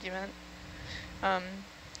starfish argument.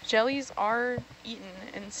 Jellies are eaten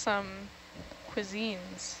in some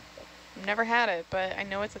cuisines. I've never had it, but I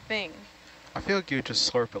know it's a thing. I feel like you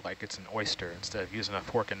just slurp it like it's an oyster instead of using a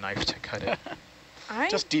fork and knife to cut it.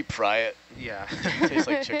 Just deep fry it. Yeah. Tastes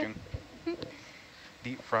like chicken.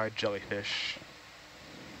 Deep fried jellyfish.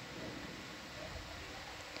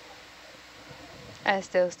 I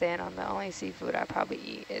still stand on the only seafood I probably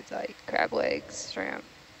eat is like crab legs, shrimp,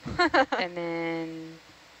 and then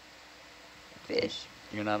fish.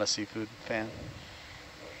 You're not a seafood fan?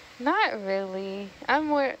 Not really. I'm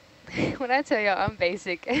more, when I tell y'all I'm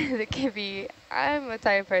basic, I'm a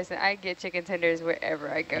type of person, I get chicken tenders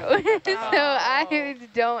wherever I go. So I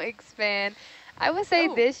don't expand. I would say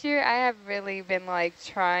this year I have really been like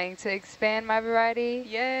trying to expand my variety.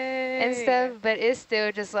 Yay. And stuff, but it's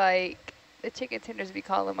still just like, the chicken tenders be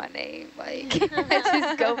calling my name. Like, I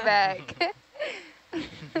just go back.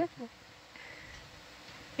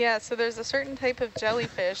 Yeah, so there's a certain type of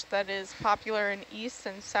jellyfish that is popular in East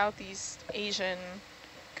and Southeast Asian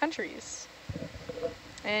countries.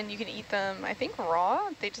 And you can eat them, I think, raw.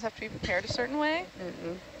 They just have to be prepared a certain way.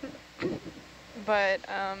 But,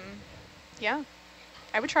 yeah.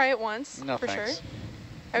 I would try it once, No, for thanks. sure.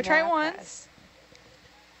 I would try it once.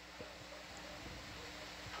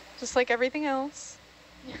 Just like everything else.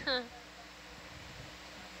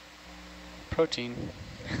 Protein.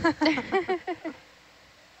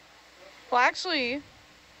 Well, actually,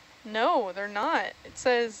 no, they're not. It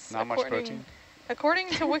says Not much protein? According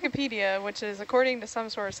to Wikipedia, which is according to some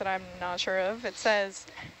source that I'm not sure of, it says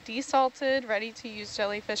desalted, ready-to-use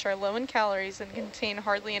jellyfish are low in calories and contain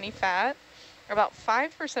hardly any fat, about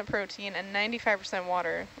 5% protein and 95%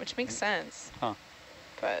 water, which makes sense. Huh.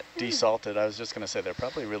 But Desalted. I was just going to say they're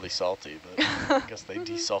probably really salty, but I guess they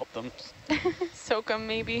desalt them. soak them,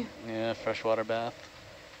 maybe. Yeah, freshwater bath.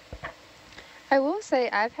 I will say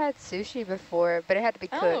I've had sushi before, but it had to be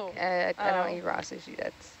cooked. Oh. I don't eat raw sushi.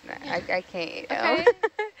 That's not, I can't. Okay.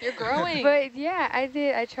 You're growing. But yeah, I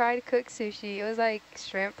did. I tried to cook sushi. It was like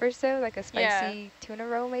shrimp or so, like a spicy tuna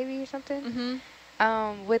roll maybe or something.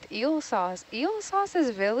 With eel sauce. Eel sauce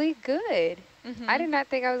is really good. I did not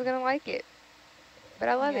think I was gonna like it, but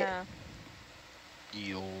I love it.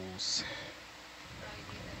 Eels.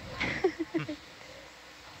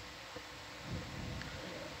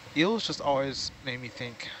 Eels just always made me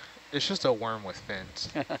think it's just a worm with fins.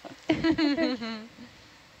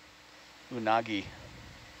 Unagi.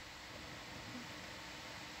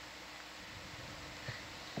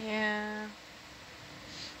 Yeah.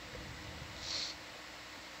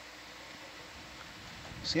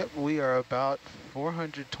 So yep, we are about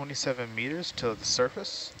 427 meters to the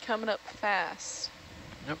surface. Coming up fast.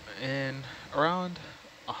 Yep, in around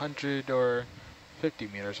 100 or 50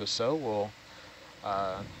 meters or so, we'll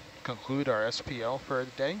conclude our SPL for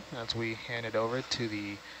the day as we hand it over to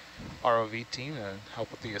the ROV team to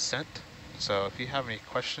help with the ascent. So if you have any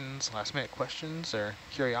questions, last minute questions or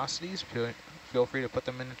curiosities, feel free to put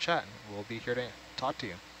them in the chat. We'll be here to talk to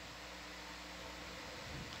you.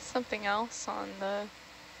 Something else on the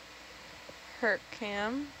Herc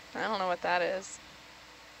cam. I don't know what that is.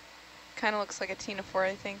 Kind of looks like a ctenophore,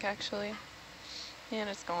 I think, actually. And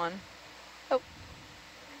it's gone. Oh.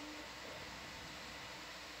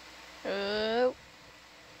 Oh.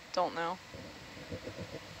 Don't know.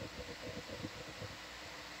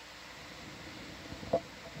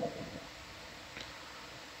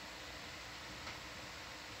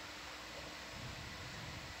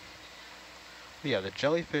 Yeah, the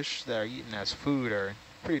jellyfish that are eaten as food are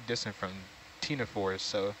pretty distant from ctenophores,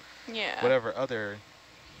 so whatever other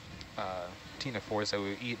ctenophores that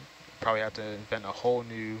we eat, probably have to invent a whole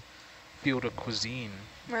new field of cuisine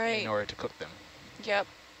in order to cook them. Yep.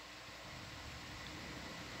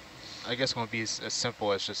 I guess it won't be as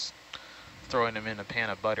simple as just throwing them in a pan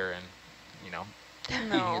of butter and, you know,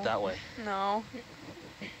 eating it that way. No.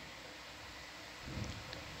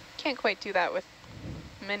 Can't quite do that with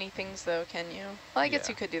many things, though, can you? Well, I guess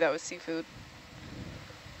you could do that with seafood.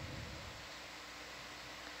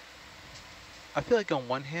 I feel like on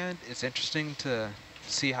one hand, it's interesting to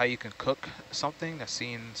see how you can cook something that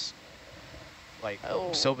seems like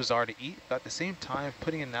so bizarre to eat, but at the same time,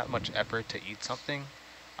 putting in that much effort to eat something,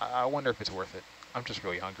 I wonder if it's worth it. I'm just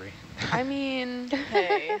really hungry. I mean,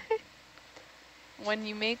 hey, when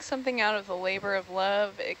you make something out of the labor of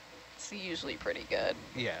love, it's usually pretty good.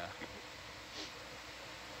 Yeah.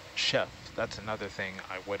 Chef, that's another thing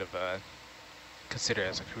I would have considered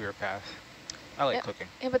as a career path. I like cooking.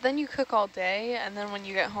 Yeah, but then you cook all day, and then when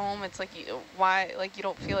you get home, it's like you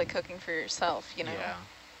don't feel like cooking for yourself, you know? Yeah.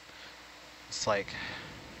 It's like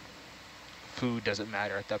food doesn't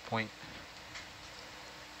matter at that point.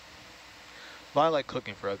 But I like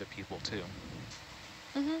cooking for other people too.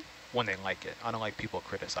 When they like it. I don't like people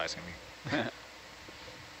criticizing me.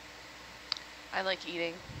 I like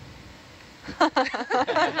eating.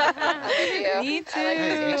 Me Me too. I like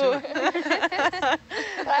Hey, me cooking.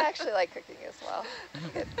 But I actually like cooking as well.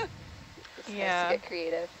 It's nice Yeah. to get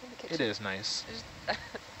creative in the kitchen. It is nice. I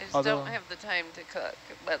just Although- don't have the time to cook,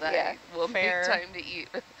 but Yeah. I will Fair. make time to eat,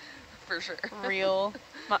 for sure. Real.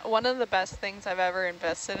 One of the best things I've ever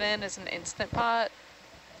invested in is an Instant Pot.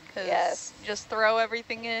 'Cause Yes. you just throw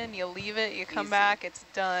everything in, you leave it, you come Easy. back, it's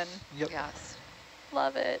done. Yep. Yes.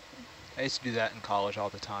 Love it. I used to do that in college all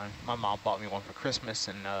the time. My mom bought me one for Christmas,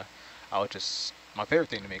 and I would just, my favorite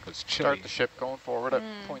thing to make was chili. Start the ship going forward at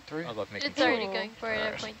point 3. I love making It's chili. already going for it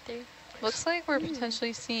at point 3. Looks like we're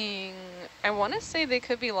potentially seeing, I want to say they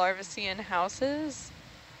could be larvacean houses.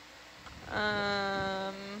 But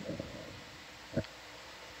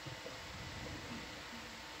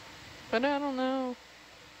I don't know.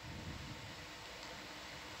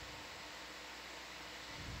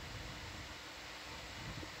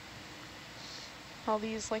 All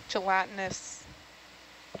these like gelatinous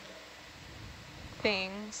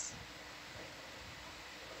things.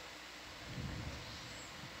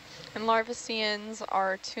 And larvaceans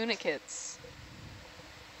are tunicates.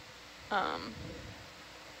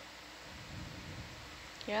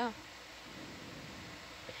 Yeah.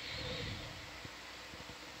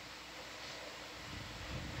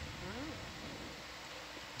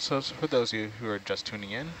 So for those of you who are just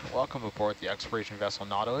tuning in, welcome aboard the exploration vessel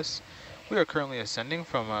Nautilus. We are currently ascending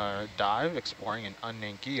from a dive exploring an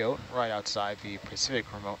unnamed guyot right outside the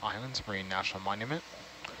Pacific Remote Islands Marine National Monument.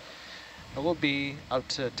 It will be up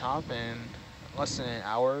to the top in less than an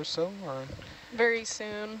hour or so, or Very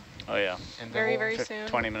soon. Oh yeah, in the Very, whole- very soon.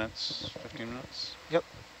 20 minutes, 15 minutes. Yep.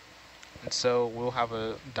 And so we'll have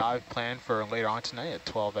a dive planned for later on tonight at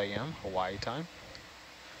 12 a.m. Hawaii time.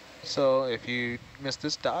 So if you missed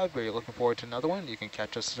this dive, but you're looking forward to another one, you can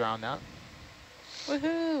catch us around that.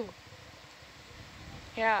 Woohoo!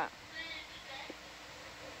 Yeah.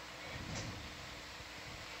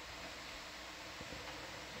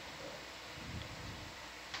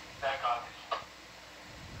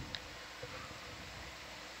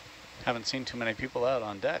 Haven't seen too many people out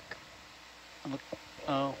on deck. Look,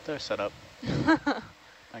 oh, they're set up,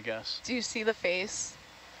 I guess. Do you see the face?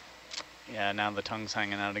 Yeah, now the tongue's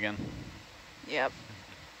hanging out again. Yep.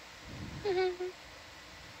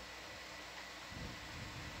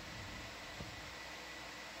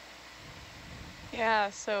 Yeah,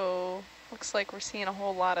 so looks like we're seeing a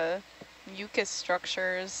whole lot of mucus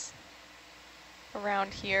structures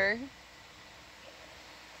around here.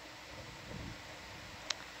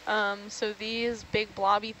 So these big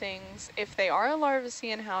blobby things, if they are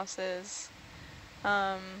larvacean houses,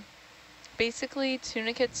 basically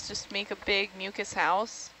tunicates just make a big mucus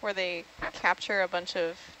house where they capture a bunch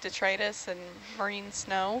of detritus and marine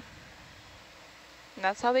snow. And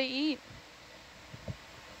that's how they eat.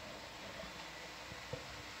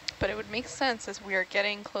 But it would make sense as we are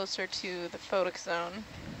getting closer to the photic zone.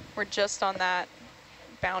 We're just on that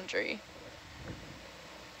boundary.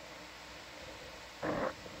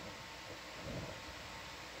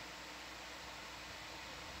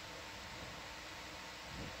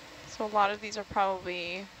 So a lot of these are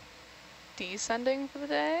probably descending for the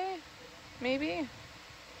day, maybe?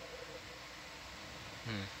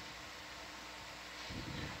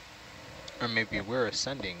 Or maybe we're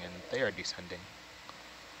ascending and they are descending.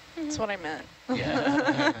 That's what I meant.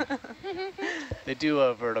 Yeah. They do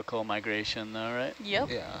a vertical migration though, right? Yep.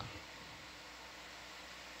 Yeah.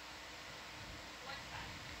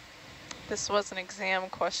 This was an exam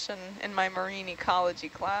question in my marine ecology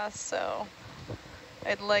class, so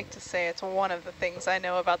I'd like to say it's one of the things I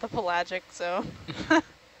know about the pelagic zone.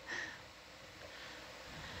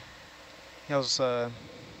 Yeah, it was,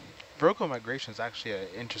 vertical migration is actually an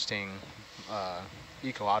interesting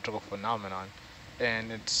ecological phenomenon,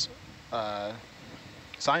 and it's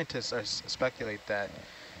scientists are speculate that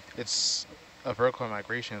it's a vertical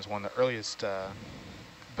migration is one of the earliest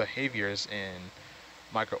behaviors in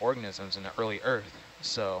microorganisms in the early Earth.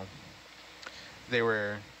 So they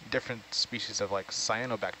were different species of like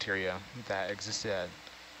cyanobacteria that existed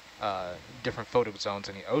at different photic zones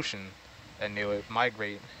in the ocean, and they would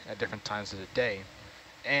migrate at different times of the day.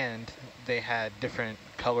 And they had different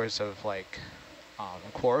colors of like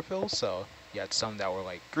chlorophyll, so you had some that were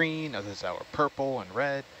like green, others that were purple and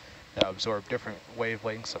red, that absorb different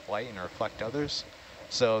wavelengths of light and reflect others.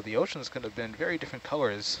 So the oceans could have been very different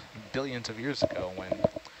colors billions of years ago when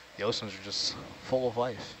the oceans were just full of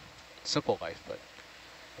life. Simple life, but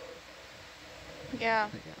Yeah.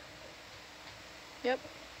 yeah. Yep.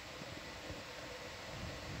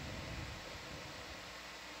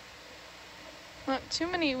 Not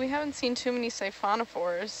too many, we haven't seen too many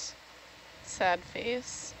siphonophores. sad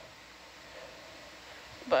face.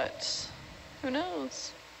 But who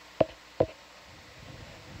knows?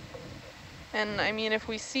 And I mean, if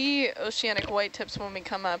we see oceanic white tips when we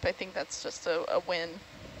come up, I think that's just a win.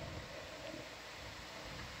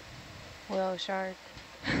 Whale shark.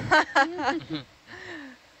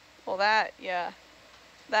 Well, yeah.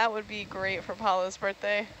 That would be great for Paolo's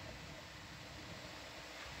birthday.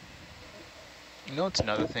 You know, it's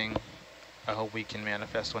another thing I hope we can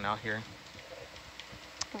manifest one out here.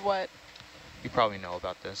 What? You probably know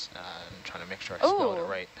about this. I'm trying to make sure I spelled it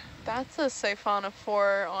right. That's a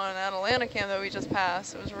siphonophore on Atalanticam that we just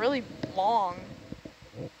passed. It was really long.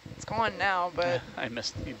 It's gone now, but... I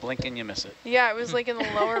missed, you blink and you miss it. Yeah, it was like in the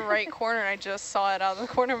lower right corner, and I just saw it out of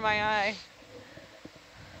the corner of my eye.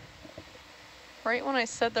 Right when I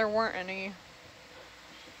said there weren't any.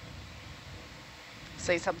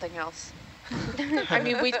 Say something else. I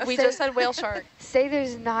mean, we just said whale shark. Say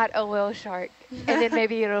there's not a whale shark, and then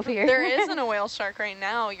maybe it'll appear. There isn't a whale shark right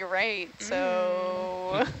now, you're right,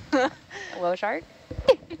 so... A whale shark?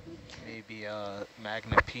 Maybe a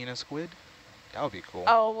Magnapena squid? That would be cool.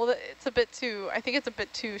 Oh, well, it's a bit too, I think it's a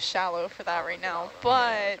bit too shallow for that right now,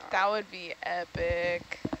 but that would be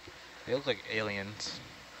epic. They look like aliens,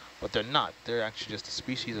 but they're not. They're actually just a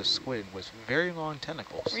species of squid with very long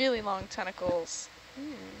tentacles. Really long tentacles.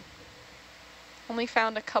 Only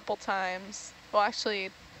found a couple times. Well, actually,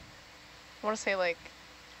 I want to say like,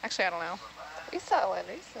 actually, I don't know. We saw one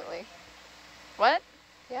recently. What?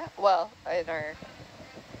 Yeah, well, in our...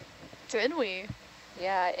 Did we?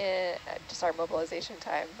 Yeah, in just our mobilization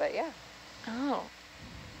time, but yeah. Oh.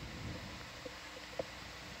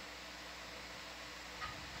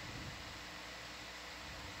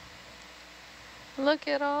 Look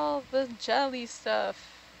at all the jelly stuff.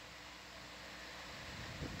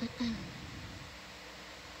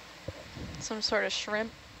 Some sort of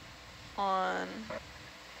shrimp on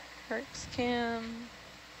Herc's cam.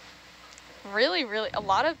 Really, a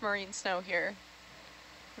lot of marine snow here.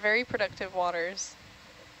 Very productive waters,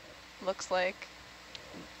 looks like.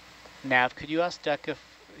 Nav, could you ask Deck if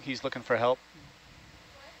he's looking for help?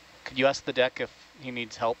 Could you ask the deck if he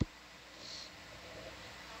needs help?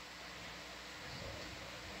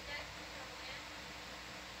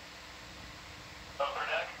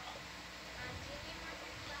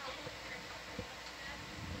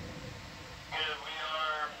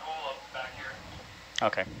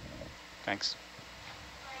 Okay, thanks.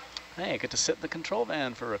 Hey, I get to sit in the control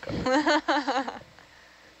van for a couple.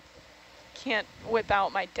 Can't whip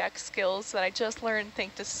out my deck skills that I just learned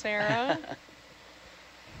thanks to Sarah.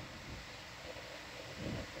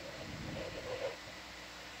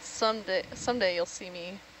 Someday you'll see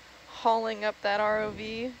me hauling up that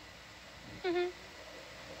ROV.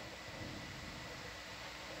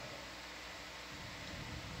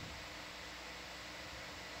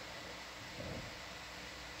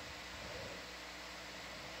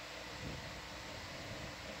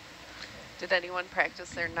 Did anyone practice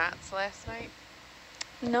their knots last night?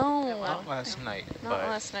 No. Not last night. Not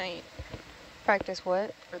last night. Practice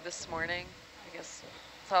what? Or this morning? I guess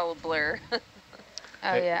it's all a blur.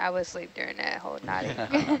 Oh yeah, I was asleep during that whole nodding.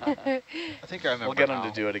 I think I remember. We'll get him to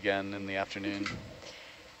do it again in the afternoon.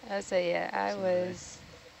 So yeah, I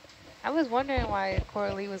was wondering why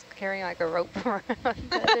Coralie was carrying like a rope around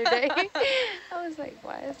the other day. I was like,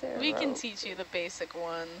 why is there a We rope? can teach you the basic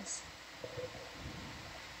ones.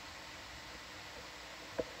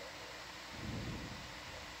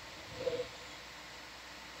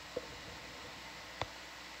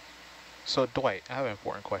 So Dwight, I have an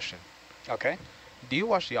important question. Okay. Do you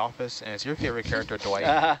watch The Office, and is your favorite character Dwight?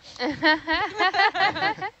 My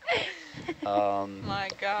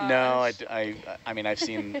God. No, I mean I've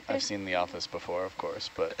seen The Office before, of course,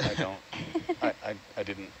 but I don't. I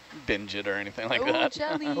didn't binge it or anything like that.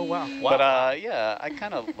 Jelly. Oh wow. But yeah, I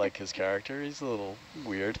kind of like his character. He's a little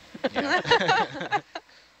weird. Yeah.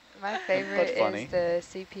 My favorite funny. is the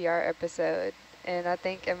CPR episode. And I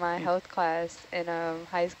think in my health class in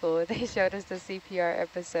high school, they showed us the CPR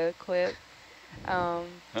episode clip. So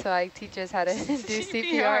like teach us how to do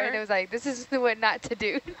CPR, and it was like, this is what not to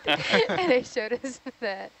do. And they showed us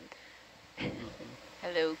that.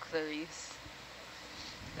 Hello, Clarice.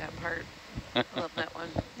 That part. Love that one.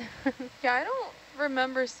 Yeah, I don't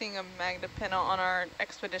remember seeing a Magnapena on our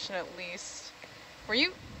expedition at least.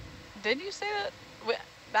 Did you say that?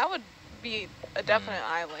 That would be a definite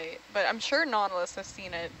highlight, but I'm sure Nautilus has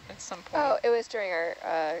seen it at some point. Oh, it was during our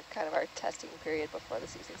kind of our testing period before the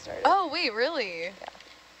season started. Oh, wait, really? Yeah.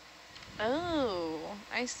 Oh,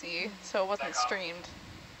 I see. So it wasn't streamed.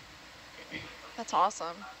 That's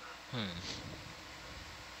awesome.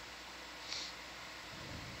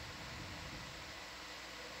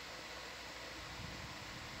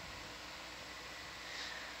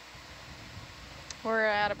 We're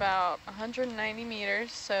at about 190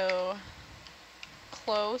 meters, so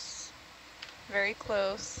close, very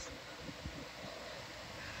close.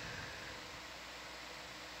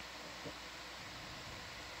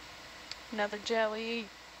 Another jelly.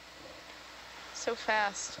 So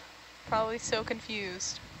fast. Probably so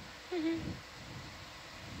confused.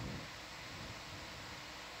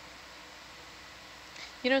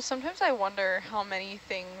 You know, sometimes I wonder how many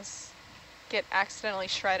things get accidentally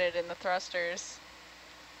shredded in the thrusters.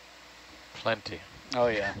 Plenty. Oh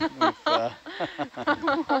yeah,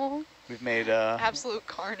 we've made Absolute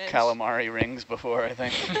carnage. calamari rings before, I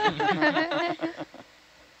think.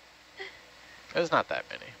 There's not that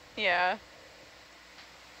many, Yeah.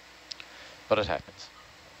 but it happens.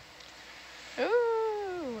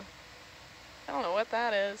 Ooh. I don't know what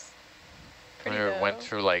that is. Pretty We went though.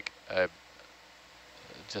 through like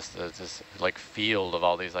just this like field of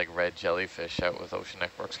all these like red jellyfish out with Ocean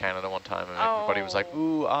Networks Canada one time, and everybody was like,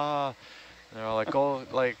 ooh, ah. And they're all like, go,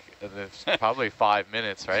 like, and it's probably 5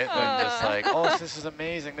 minutes, right? And just like, oh, this is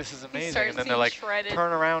amazing, this is amazing. And then they're like, shredded.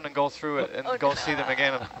 turn around and go through it and go see them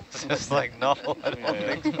again. And it's just like, no, I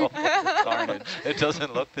don't think so. Carnage. It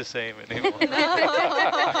doesn't look the same anymore.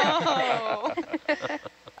 No.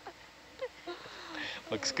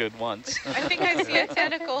 Looks good once. I think I see a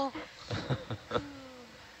tentacle.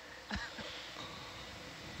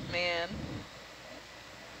 Man.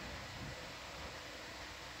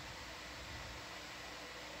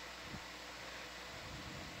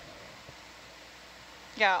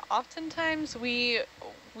 Yeah, oftentimes we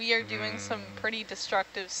are doing some pretty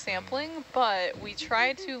destructive sampling, but we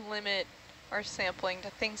try to limit our sampling to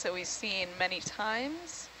things that we've seen many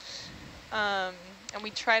times. And we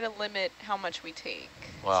try to limit how much we take.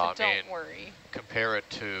 Well, so I don't mean, worry. compare it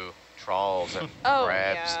to trawls and Oh,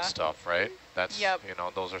 crabs yeah. and stuff, right? That's, Yep. you know,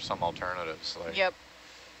 those are some alternatives. Like, Yep.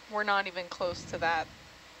 We're not even close to that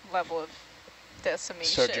level of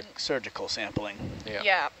decimation. Surgical sampling. Yeah.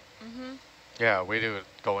 Yeah. Mm-hmm. Yeah, we do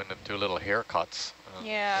go in and do little haircuts.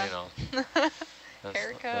 Yeah. You know, that's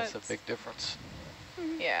Haircuts. a big difference.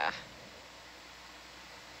 Yeah.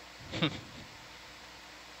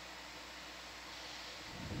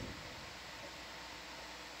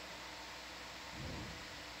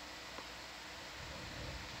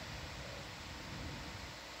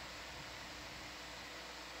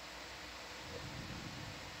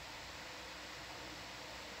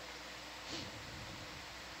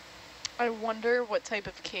 I wonder what type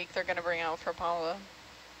of cake they're going to bring out for Paula.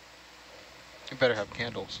 You better have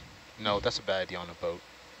candles. No, that's a bad idea on a boat.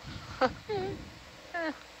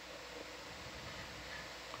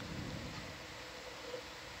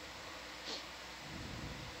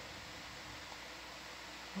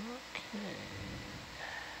 Okay.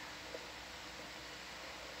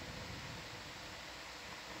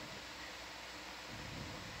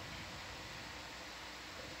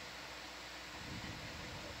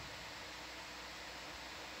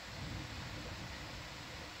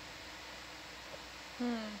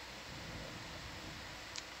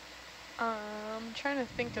 I'm trying to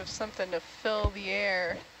think of something to fill the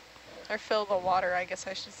air, or fill the water, I guess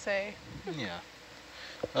I should say. Yeah.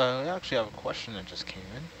 I actually have a question that just came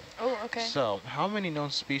in. Oh, okay. So, how many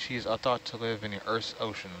known species are thought to live in the Earth's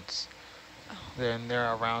oceans? Then there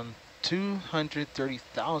are around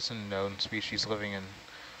 230,000 known species living in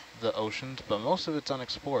the oceans, but most of it's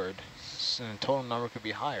unexplored, so the total number could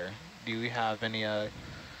be higher. Do we have any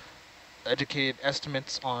educated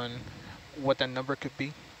estimates on what that number could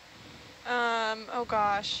be? Oh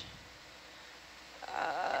gosh.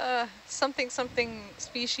 Something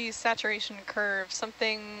species saturation curve,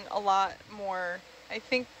 something a lot more. I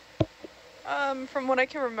think, from what I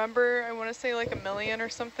can remember, I want to say like 1 million or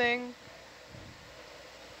something.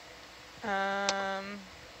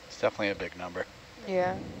 It's definitely a big number.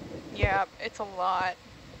 Yeah. Yeah, it's a lot.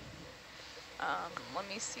 Let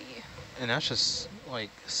me see. And that's just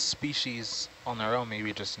like species on their own,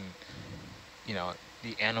 maybe just in, you know,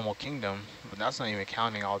 the animal kingdom, but that's not even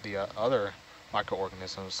counting all the other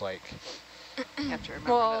microorganisms like You have to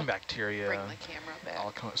remember to bacteria, bring the camera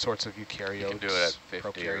back. all sorts of eukaryotes, You can do it at 50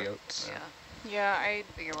 or- prokaryotes. Yeah. Yeah,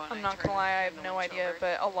 Figure when I'm I not turn gonna lie, I it have no inch idea, over.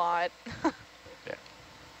 but a lot. Yeah.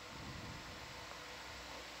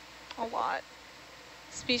 A lot.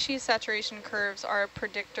 Species saturation curves are a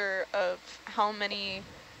predictor of how many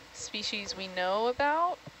species we know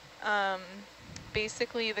about.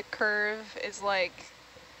 Basically, the curve is like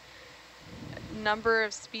number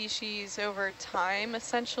of species over time,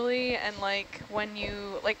 essentially, and like when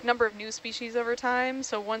you, like number of new species over time.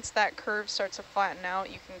 So once that curve starts to flatten out,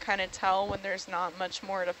 you can kind of tell when there's not much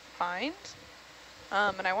more to find.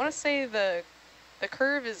 And I want to say the the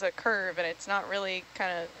curve is a curve, and it's not really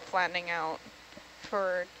kind of flattening out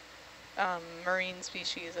for marine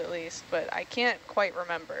species at least, but I can't quite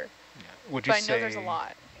remember. Yeah. Would you but say, I know there's a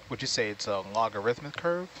lot. Would you say it's a logarithmic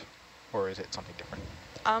curve, or is it something different?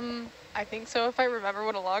 I think so, if I remember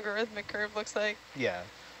what a logarithmic curve looks like. Yeah,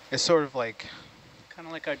 it's sort of like... Kind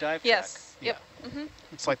of like our dive Yes, track. yep. Yeah. Mm-hmm.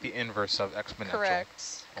 It's like the inverse of exponential.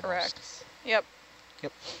 Correct, almost. correct. Yep.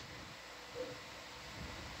 Yep.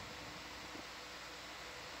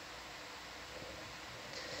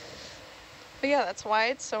 But yeah, that's why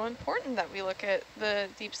it's so important that we look at the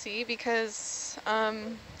deep sea, because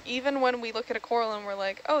even when we look at a coral and we're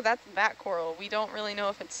like, oh, that's that coral, we don't really know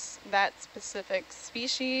if it's that specific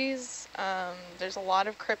species. There's a lot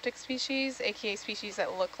of cryptic species, aka species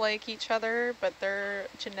that look like each other, but they're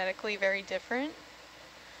genetically very different.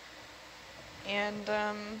 And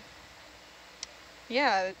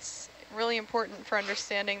yeah, it's really important for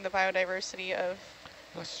understanding the biodiversity of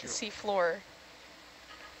sea floor.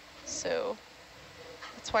 So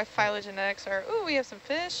that's why phylogenetics are, ooh, we have some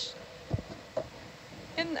fish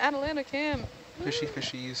in Atalanta Cam. Fishy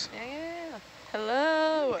fishies. Yeah.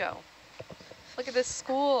 Hello. There you go. Look at this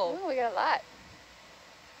school. Ooh, we got a lot.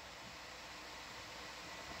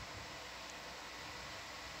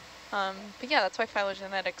 But yeah, that's why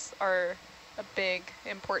phylogenetics are a big,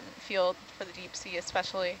 important field for the deep sea,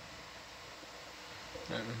 especially.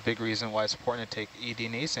 A big reason why it's important to take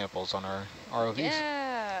eDNA samples on our ROVs.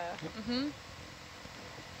 Yeah. Yep. Mm-hmm.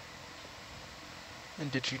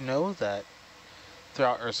 And did you know that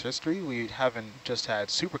throughout Earth's history, we haven't just had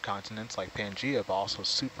supercontinents like Pangaea, but also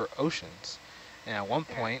super oceans? And at one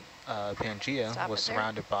point, Pangaea Stop was it there.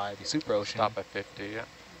 surrounded by the super ocean Stop at 50, yeah.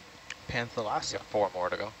 Panthalassia. Yeah, 4 more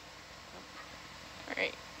to go. All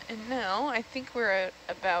right. And now I think we're at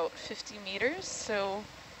about 50 meters, so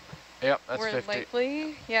Yep, that's we're 50.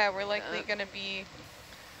 likely, we're likely going to be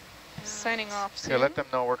signing off soon. Okay, let them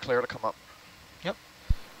know we're clear to come up. Yep.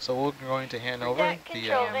 So we're going to hand over That the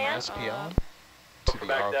control van. SPL to the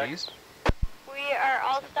ROVs. We are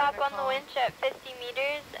all stopped on the winch at 50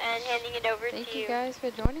 meters and handing it over Thank to you guys for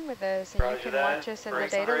joining with us. And you can watch us in the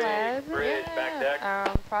data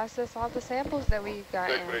lab. Process all the samples that we've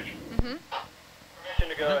gotten. Mm-hmm.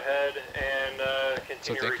 To go ahead and So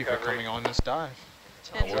continue thank you for coming on this dive.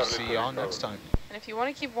 And, We'll see you all next time. and if you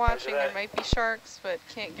want to keep watching, there might be sharks, but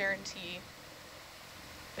can't guarantee.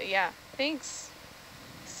 But yeah, thanks.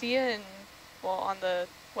 See you in, well, on the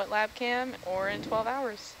wet lab cam or in 12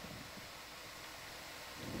 hours.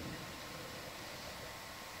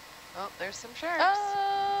 Oh, there's some sharks.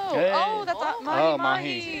 Oh, Hey. oh, that's Oh, mahi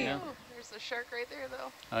mahi, yeah. Ooh, there's a shark right there,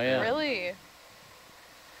 though. Oh yeah. Really?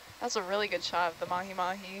 That's a really good shot of the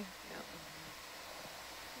mahi-mahi. Yep.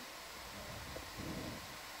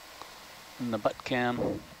 In the butt cam.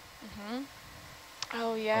 Mm-hmm.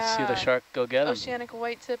 Oh, yeah. Let's see the shark go get him. Oceanic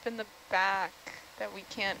white tip in the back that we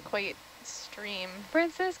can't quite stream.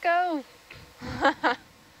 Francisco! Well,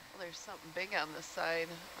 there's something big on this side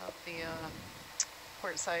of the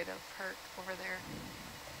port side of Herc over there.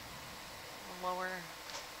 The lower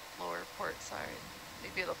port side.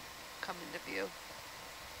 Maybe it'll come into view.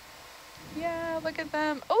 Yeah, look at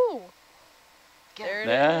them. Oh, there it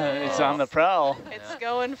Yeah, is. it's on the prowl. It's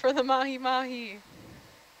going for the mahi-mahi.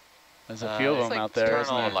 There's a few of it's them like out there, Turn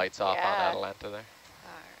isn't all there? the lights off Yeah. on Atalanta there.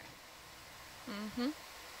 All right. Mm-hmm.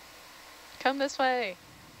 Come this way.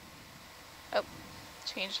 Oh,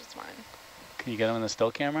 changed its mind. Can you get him in the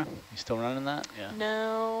still camera? You still running that? Yeah.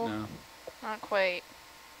 No, No. not quite.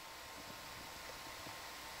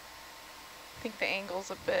 I think the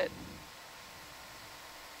angle's a bit.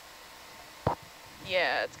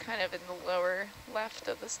 Yeah, it's kind of in the lower left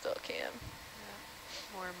of the still cam.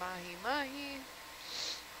 Yeah. More mahi-mahi.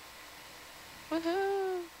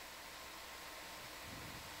 Woohoo!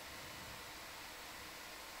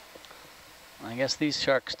 I guess these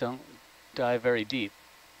sharks don't dive very deep.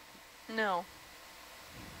 No.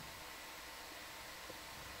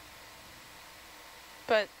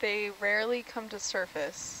 But they rarely come to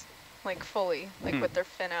surface, like fully, like with their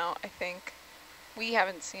fin out, I think. We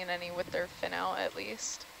haven't seen any with their fin out, at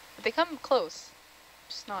least. But they come close,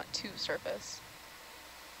 just not to surface.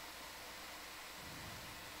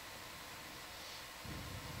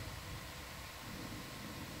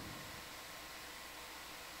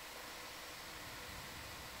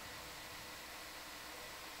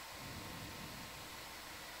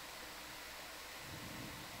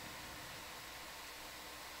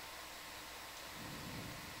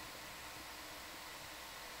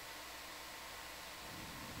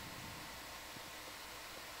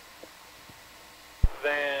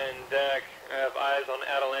 Van deck, I have eyes on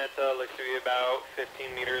Atalanta, looks to be about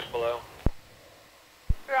 15 meters below.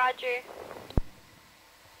 Roger.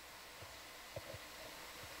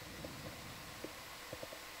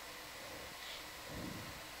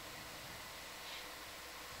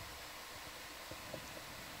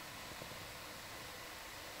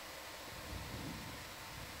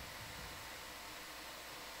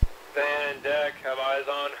 Van and deck, have eyes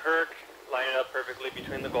on Herc. Line it up perfectly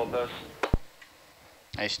between the goalposts.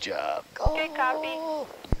 Nice job. Good copy.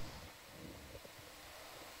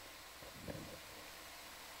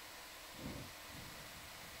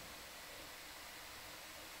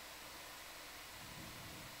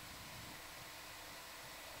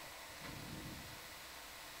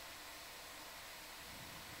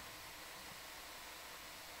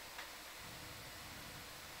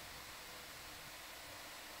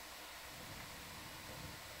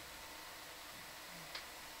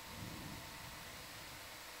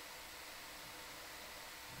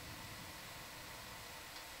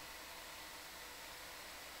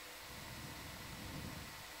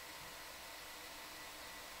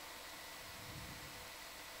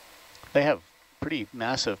 They have pretty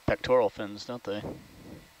massive pectoral fins, don't they?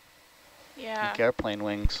 Yeah. Like airplane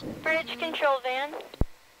wings. Bridge control van.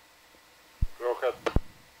 Go ahead.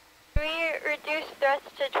 Can we reduce thrust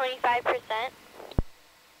to 25%?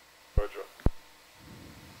 Roger.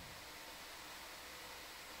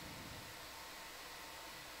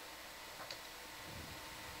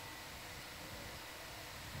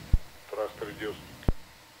 Thrust reduced.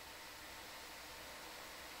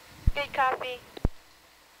 Good copy.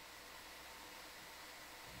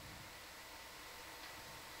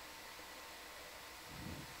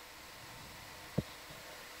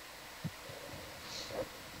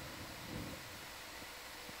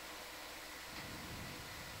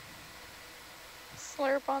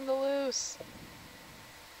 Slurp on the loose.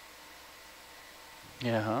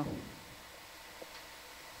 Yeah, huh?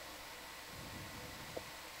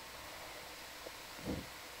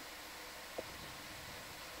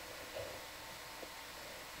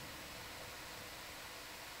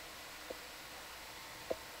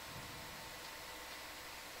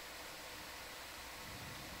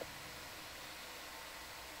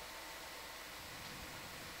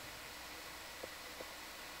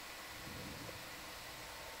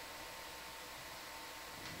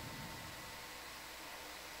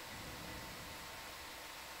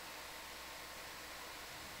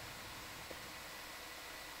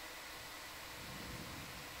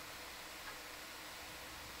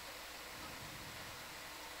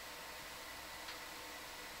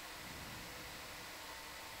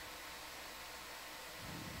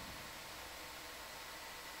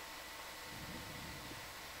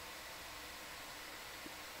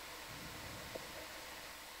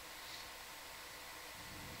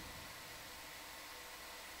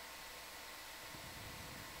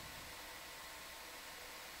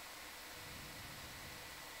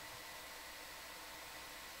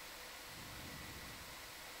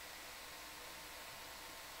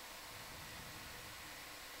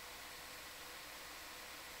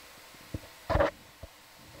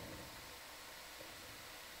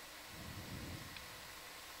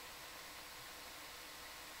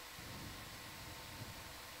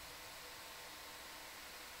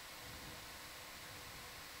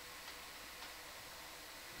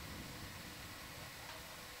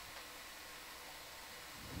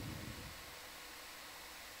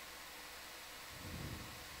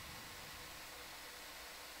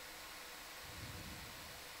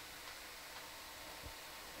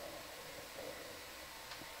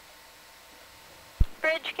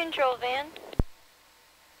 Bridge control van.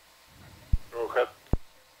 Go ahead.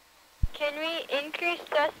 Can we increase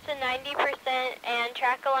thrust to 90% and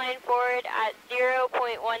track a line forward at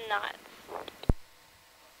 0.1 knots?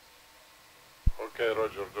 Okay,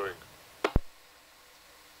 Roger, doing.